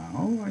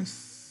now, I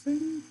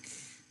think.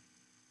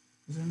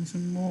 Is there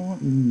anything more?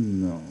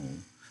 No.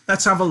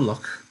 Let's have a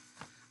look.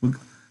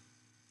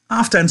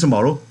 10:30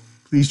 tomorrow.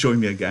 Please join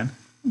me again.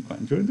 I'm quite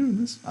enjoying doing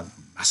this. I'm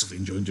massively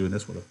enjoying doing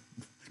this.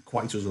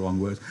 Quite was the wrong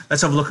word.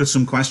 Let's have a look at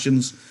some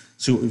questions.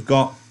 See what we've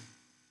got.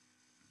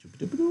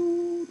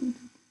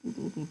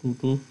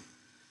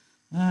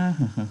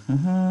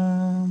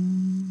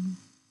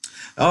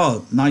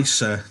 Oh,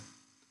 nice,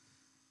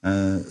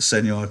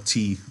 Senor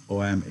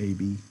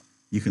T-O-M-A-B.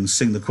 You can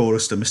sing the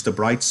chorus to Mr.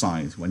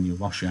 Brightside when you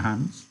wash your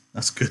hands.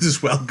 That's good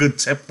as well. Good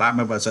tip. I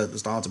remember I said at the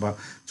start about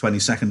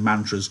 20-second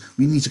mantras.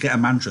 We need to get a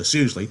mantra.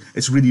 Seriously.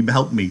 It's really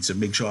helped me to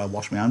make sure I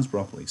wash my hands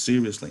properly.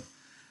 Seriously.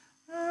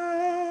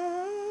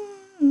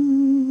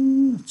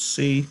 Let's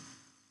see.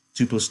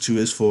 2 + 2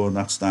 is 4, and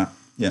that's that.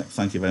 Yeah,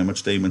 thank you very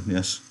much, Damon.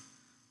 Yes.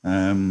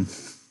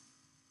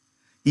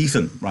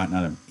 Ethan, right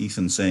now.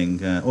 Ethan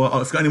saying, if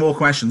you've got any more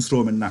questions, throw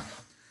them in now.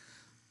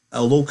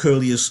 Although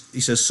Curly is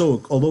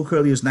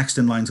next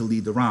in line to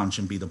lead the ranch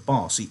and be the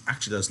boss, he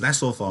actually has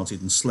less authority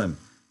than Slim,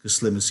 because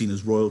Slim is seen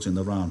as royalty in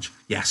the ranch.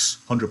 Yes,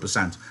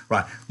 100%.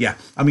 Right, yeah.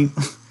 I mean,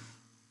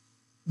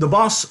 The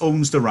boss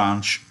owns the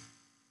ranch.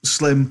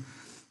 Slim...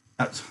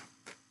 let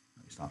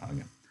me start that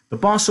again. The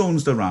boss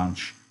owns the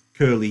ranch.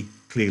 Curly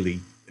clearly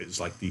is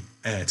like the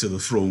heir to the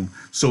throne.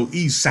 So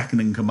he's second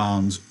in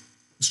command,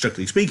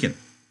 strictly speaking.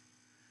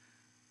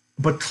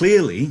 But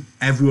clearly,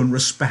 everyone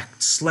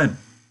respects Slim.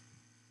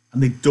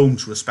 And they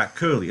don't respect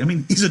Curly. I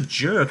mean, he's a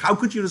jerk. How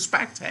could you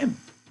respect him?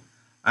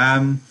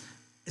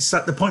 It's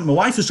at the point my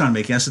wife was trying to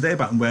make yesterday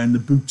about him wearing the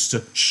boots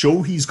to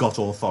show he's got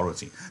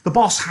authority. The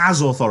boss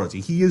has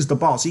authority. He is the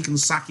boss. He can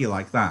sack you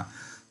like that.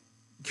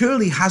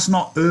 Curly has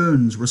not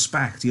earned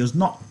respect. He has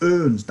not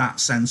earned that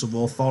sense of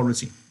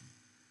authority.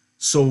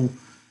 So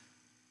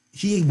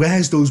he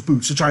wears those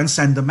boots to try and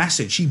send a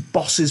message. He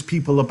bosses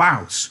people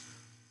about.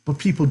 But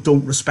people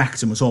don't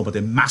respect him at all, but they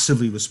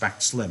massively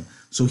respect Slim.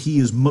 So he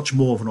is much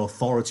more of an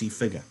authority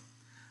figure.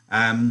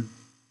 I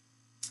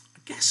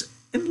guess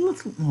in a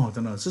little... Oh, I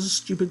don't know. Is this a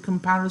stupid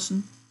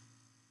comparison?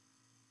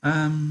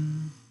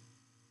 When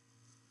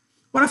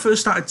I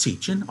first started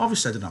teaching,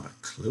 obviously I didn't have a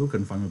clue. I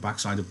couldn't find my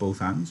backside of both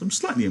hands. I'm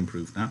slightly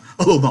improved now,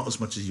 although not as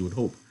much as you would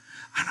hope.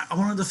 And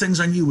one of the things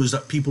I knew was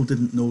that people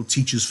didn't know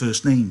teachers'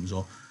 first names.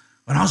 Or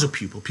when I was a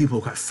pupil, people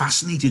were quite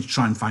fascinated to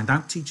try and find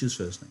out teachers'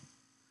 first names.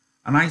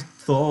 And I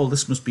thought, oh,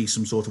 this must be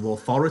some sort of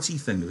authority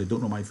thing. If they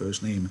don't know my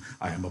first name,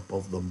 I am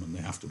above them and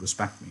they have to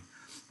respect me.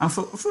 And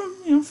for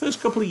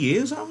first couple of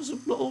years, I was a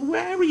little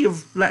wary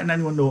of letting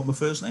anyone know what my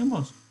first name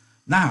was.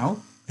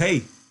 Now,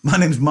 hey, my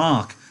name's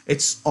Mark.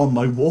 It's on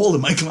my wall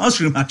in my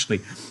classroom,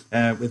 actually,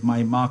 with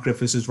my Mark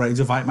Griffiths is ready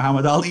to fight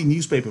Muhammad Ali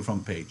newspaper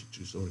front page.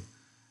 True story.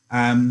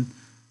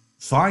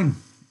 Fine.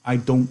 I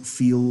don't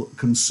feel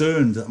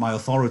concerned that my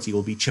authority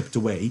will be chipped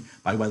away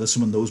by whether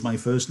someone knows my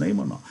first name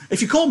or not.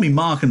 If you call me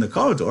Mark in the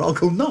corridor, I'll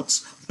go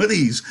nuts with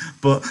these.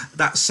 But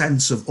that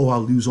sense of, oh,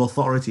 I'll lose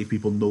authority if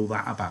people know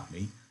that about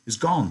me is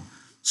gone.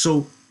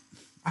 So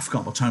I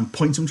forgot what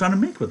point I'm trying to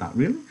make with that,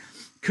 really.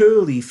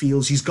 Curly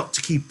feels he's got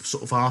to keep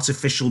sort of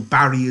artificial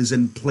barriers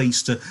in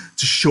place to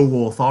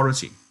show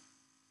authority.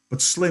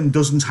 But Slim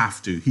doesn't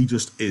have to. He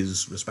just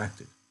is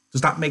respected.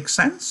 Does that make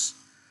sense?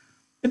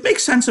 It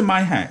makes sense in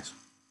my head.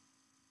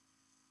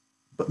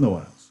 But no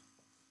one else.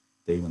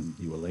 Damon,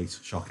 you were late.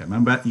 Shocker.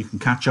 Remember, you can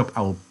catch up.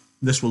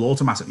 This will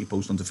automatically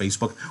post onto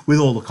Facebook with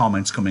all the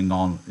comments coming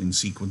on in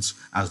sequence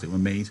as they were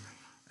made.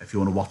 If you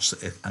want to watch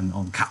it and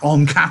on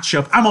catch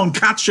up. I'm on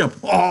catch up.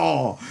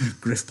 Oh,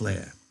 Griff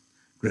player.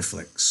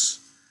 Grifflix.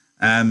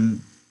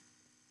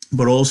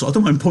 But also, I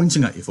don't mind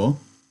pointing at you for.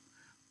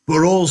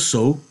 But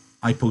also,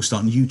 I post it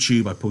on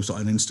YouTube. I post it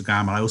on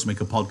Instagram. And I also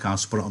make a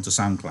podcast to put it onto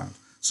SoundCloud.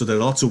 So there are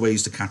lots of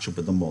ways to catch up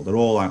with them all. They're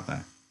all out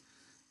there.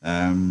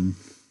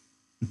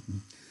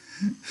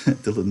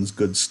 Dylan's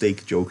good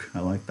steak joke. I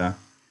like that.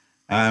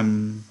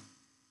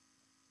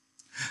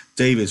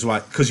 David's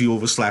right, because you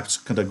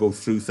overslept, can I go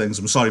through things?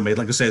 I'm sorry, mate.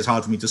 Like I say, it's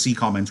hard for me to see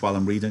comments while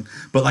I'm reading.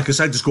 But like I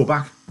said, just go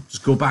back.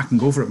 Just go back and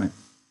go for it, mate.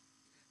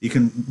 You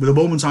can, with the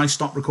moment I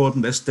stop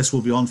recording this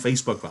will be on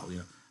Facebook. Well,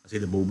 yeah, I say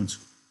the moment,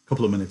 a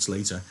couple of minutes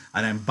later.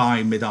 And then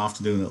by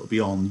mid-afternoon, it'll be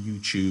on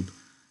YouTube,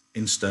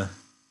 Insta,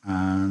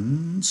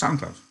 and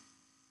SoundCloud.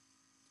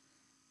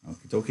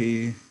 Okie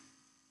dokie.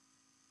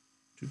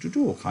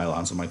 Kyle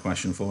answered my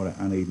question for it,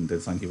 and Aidan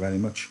did. Thank you very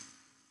much.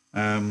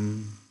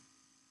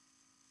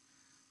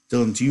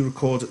 Dylan, do you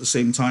record at the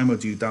same time or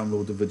do you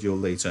download the video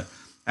later?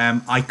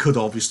 I could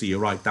obviously, you're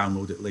right,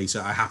 download it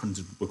later. I happen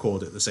to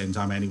record it at the same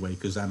time anyway,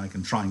 because then I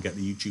can try and get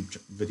the YouTube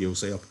video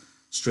say up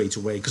straight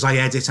away. Because I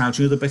edit out,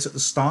 the bit at the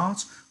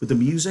start with the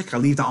music. I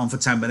leave that on for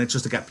 10 minutes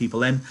just to get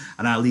people in,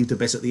 and I leave the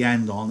bit at the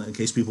end on in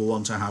case people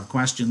want to have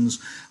questions.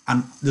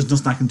 And there's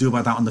nothing I can do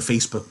about that on the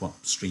Facebook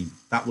stream.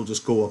 That will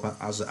just go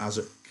up as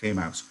it came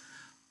out.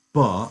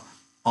 But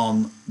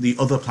on the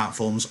other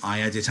platforms,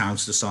 I edit out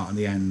the start and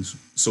the end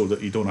so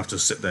that you don't have to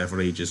sit there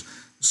for ages.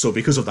 So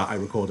because of that, I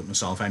record it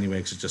myself anyway,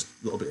 because it's just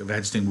a little bit of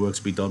editing work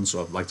to be done,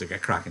 so I'd like to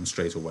get cracking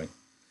straight away.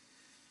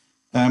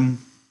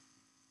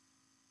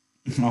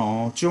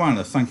 Oh,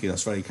 Joanna, thank you.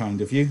 That's very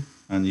kind of you.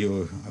 And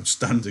you're an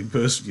outstanding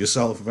person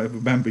yourself. I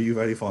remember you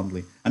very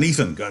fondly. And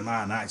Ethan, good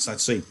man, nice,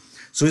 let's see.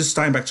 So is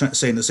Steinbeck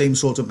saying the same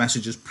sort of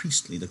message as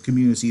Priestley, that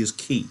community is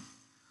key?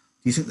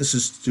 Do you think this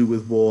is to do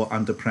with war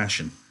and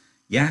depression?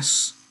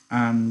 Yes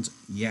and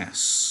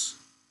yes.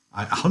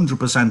 I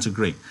 100%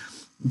 agree.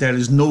 There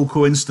is no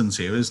coincidence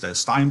here, is there?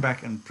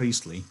 Steinbeck and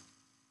Priestley,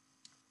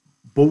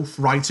 both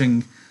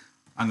writing,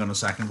 hang on a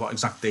second, what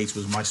exact date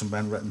was Mice and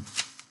Ben written?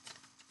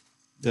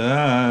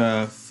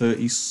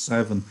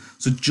 37.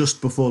 So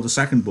just before the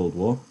Second World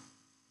War.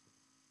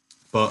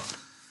 But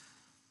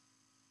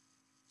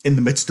in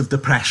the midst of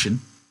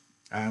depression,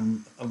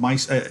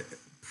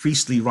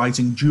 Priestley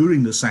writing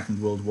during the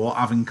Second World War,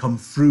 having come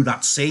through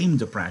that same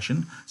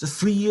depression. It's a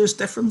 3 years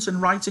difference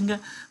in writing it.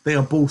 They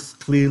are both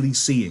clearly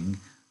seeing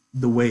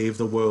the way of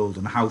the world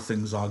and how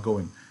things are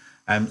going.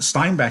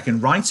 Steinbeck, in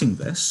writing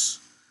this,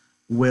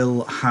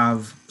 will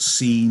have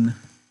seen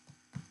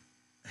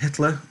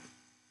Hitler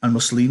and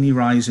Mussolini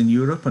rise in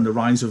Europe and the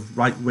rise of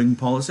right-wing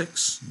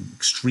politics,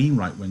 extreme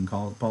right-wing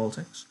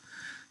politics.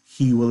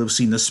 He will have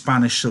seen the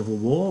Spanish Civil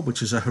War,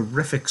 which is a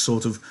horrific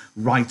sort of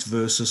right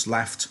versus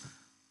left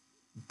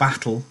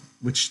battle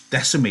which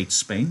decimates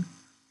Spain.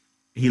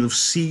 He'll have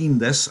seen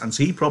this, and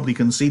so he probably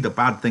can see that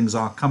bad things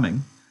are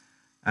coming.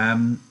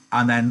 And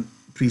then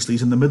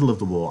Priestley's in the middle of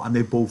the war, and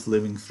they're both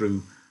living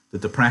through the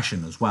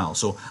Depression as well.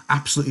 So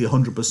absolutely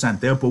 100%,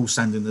 they're both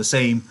sending the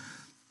same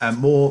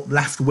more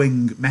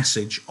left-wing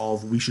message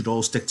of we should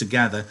all stick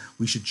together,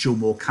 we should show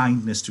more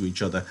kindness to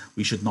each other,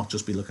 we should not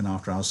just be looking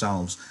after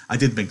ourselves. I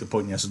did make the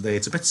point yesterday,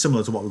 it's a bit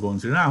similar to what we're going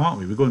through now, aren't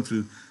we? We're going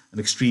through an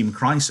extreme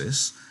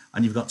crisis,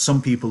 and you've got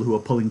some people who are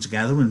pulling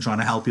together and trying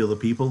to help the other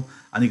people,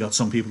 and you've got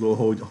some people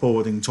who are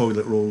hoarding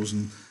toilet rolls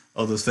and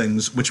other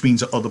things, which means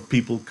that other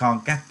people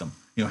can't get them.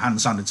 You know, hand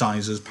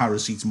sanitizers,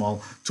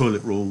 paracetamol,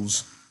 toilet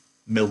rolls,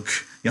 milk.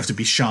 You have to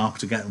be sharp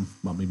to get them.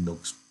 Well, I mean,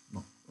 milk's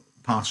not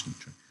partially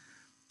true.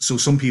 So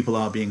some people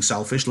are being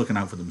selfish, looking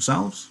out for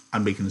themselves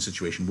and making the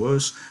situation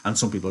worse. And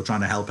some people are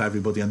trying to help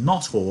everybody and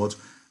not hoard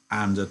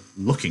and are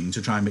looking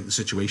to try and make the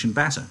situation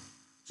better.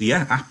 So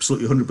yeah,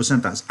 absolutely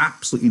 100%. That's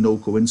absolutely no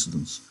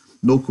coincidence.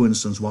 No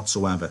coincidence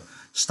whatsoever.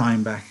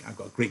 Steinbeck, I've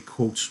got a great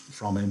quote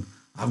from him.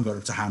 I haven't got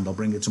it to hand. I'll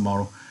bring it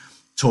tomorrow.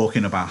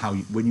 Talking about how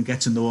when you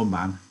get to know a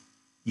man,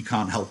 you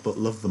can't help but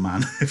love the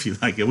man, if you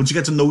like it. Once you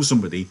get to know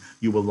somebody,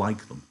 you will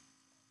like them.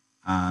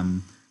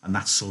 And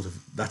that's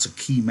a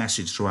key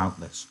message throughout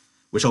this,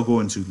 which I'll go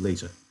into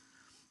later.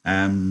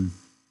 Right,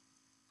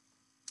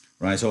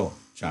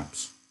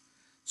 chaps.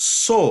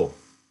 So,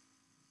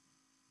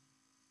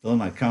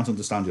 Dylan, I can't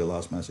understand your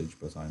last message,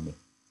 but I'm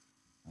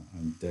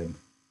dim,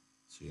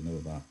 so you know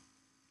that.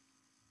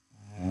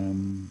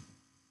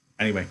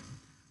 Anyway,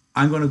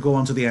 I'm going to go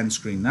onto the end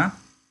screen now.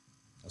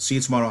 I'll see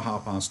you tomorrow at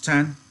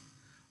 10:30.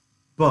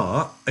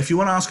 But if you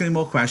want to ask any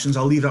more questions,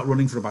 I'll leave that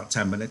running for about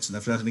 10 minutes. And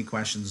if there's any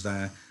questions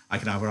there, I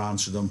can either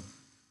answer them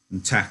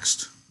in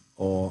text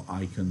or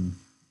I can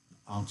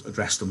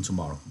address them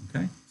tomorrow.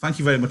 Okay? Thank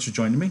you very much for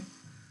joining me.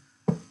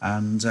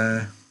 And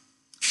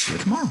see you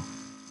tomorrow.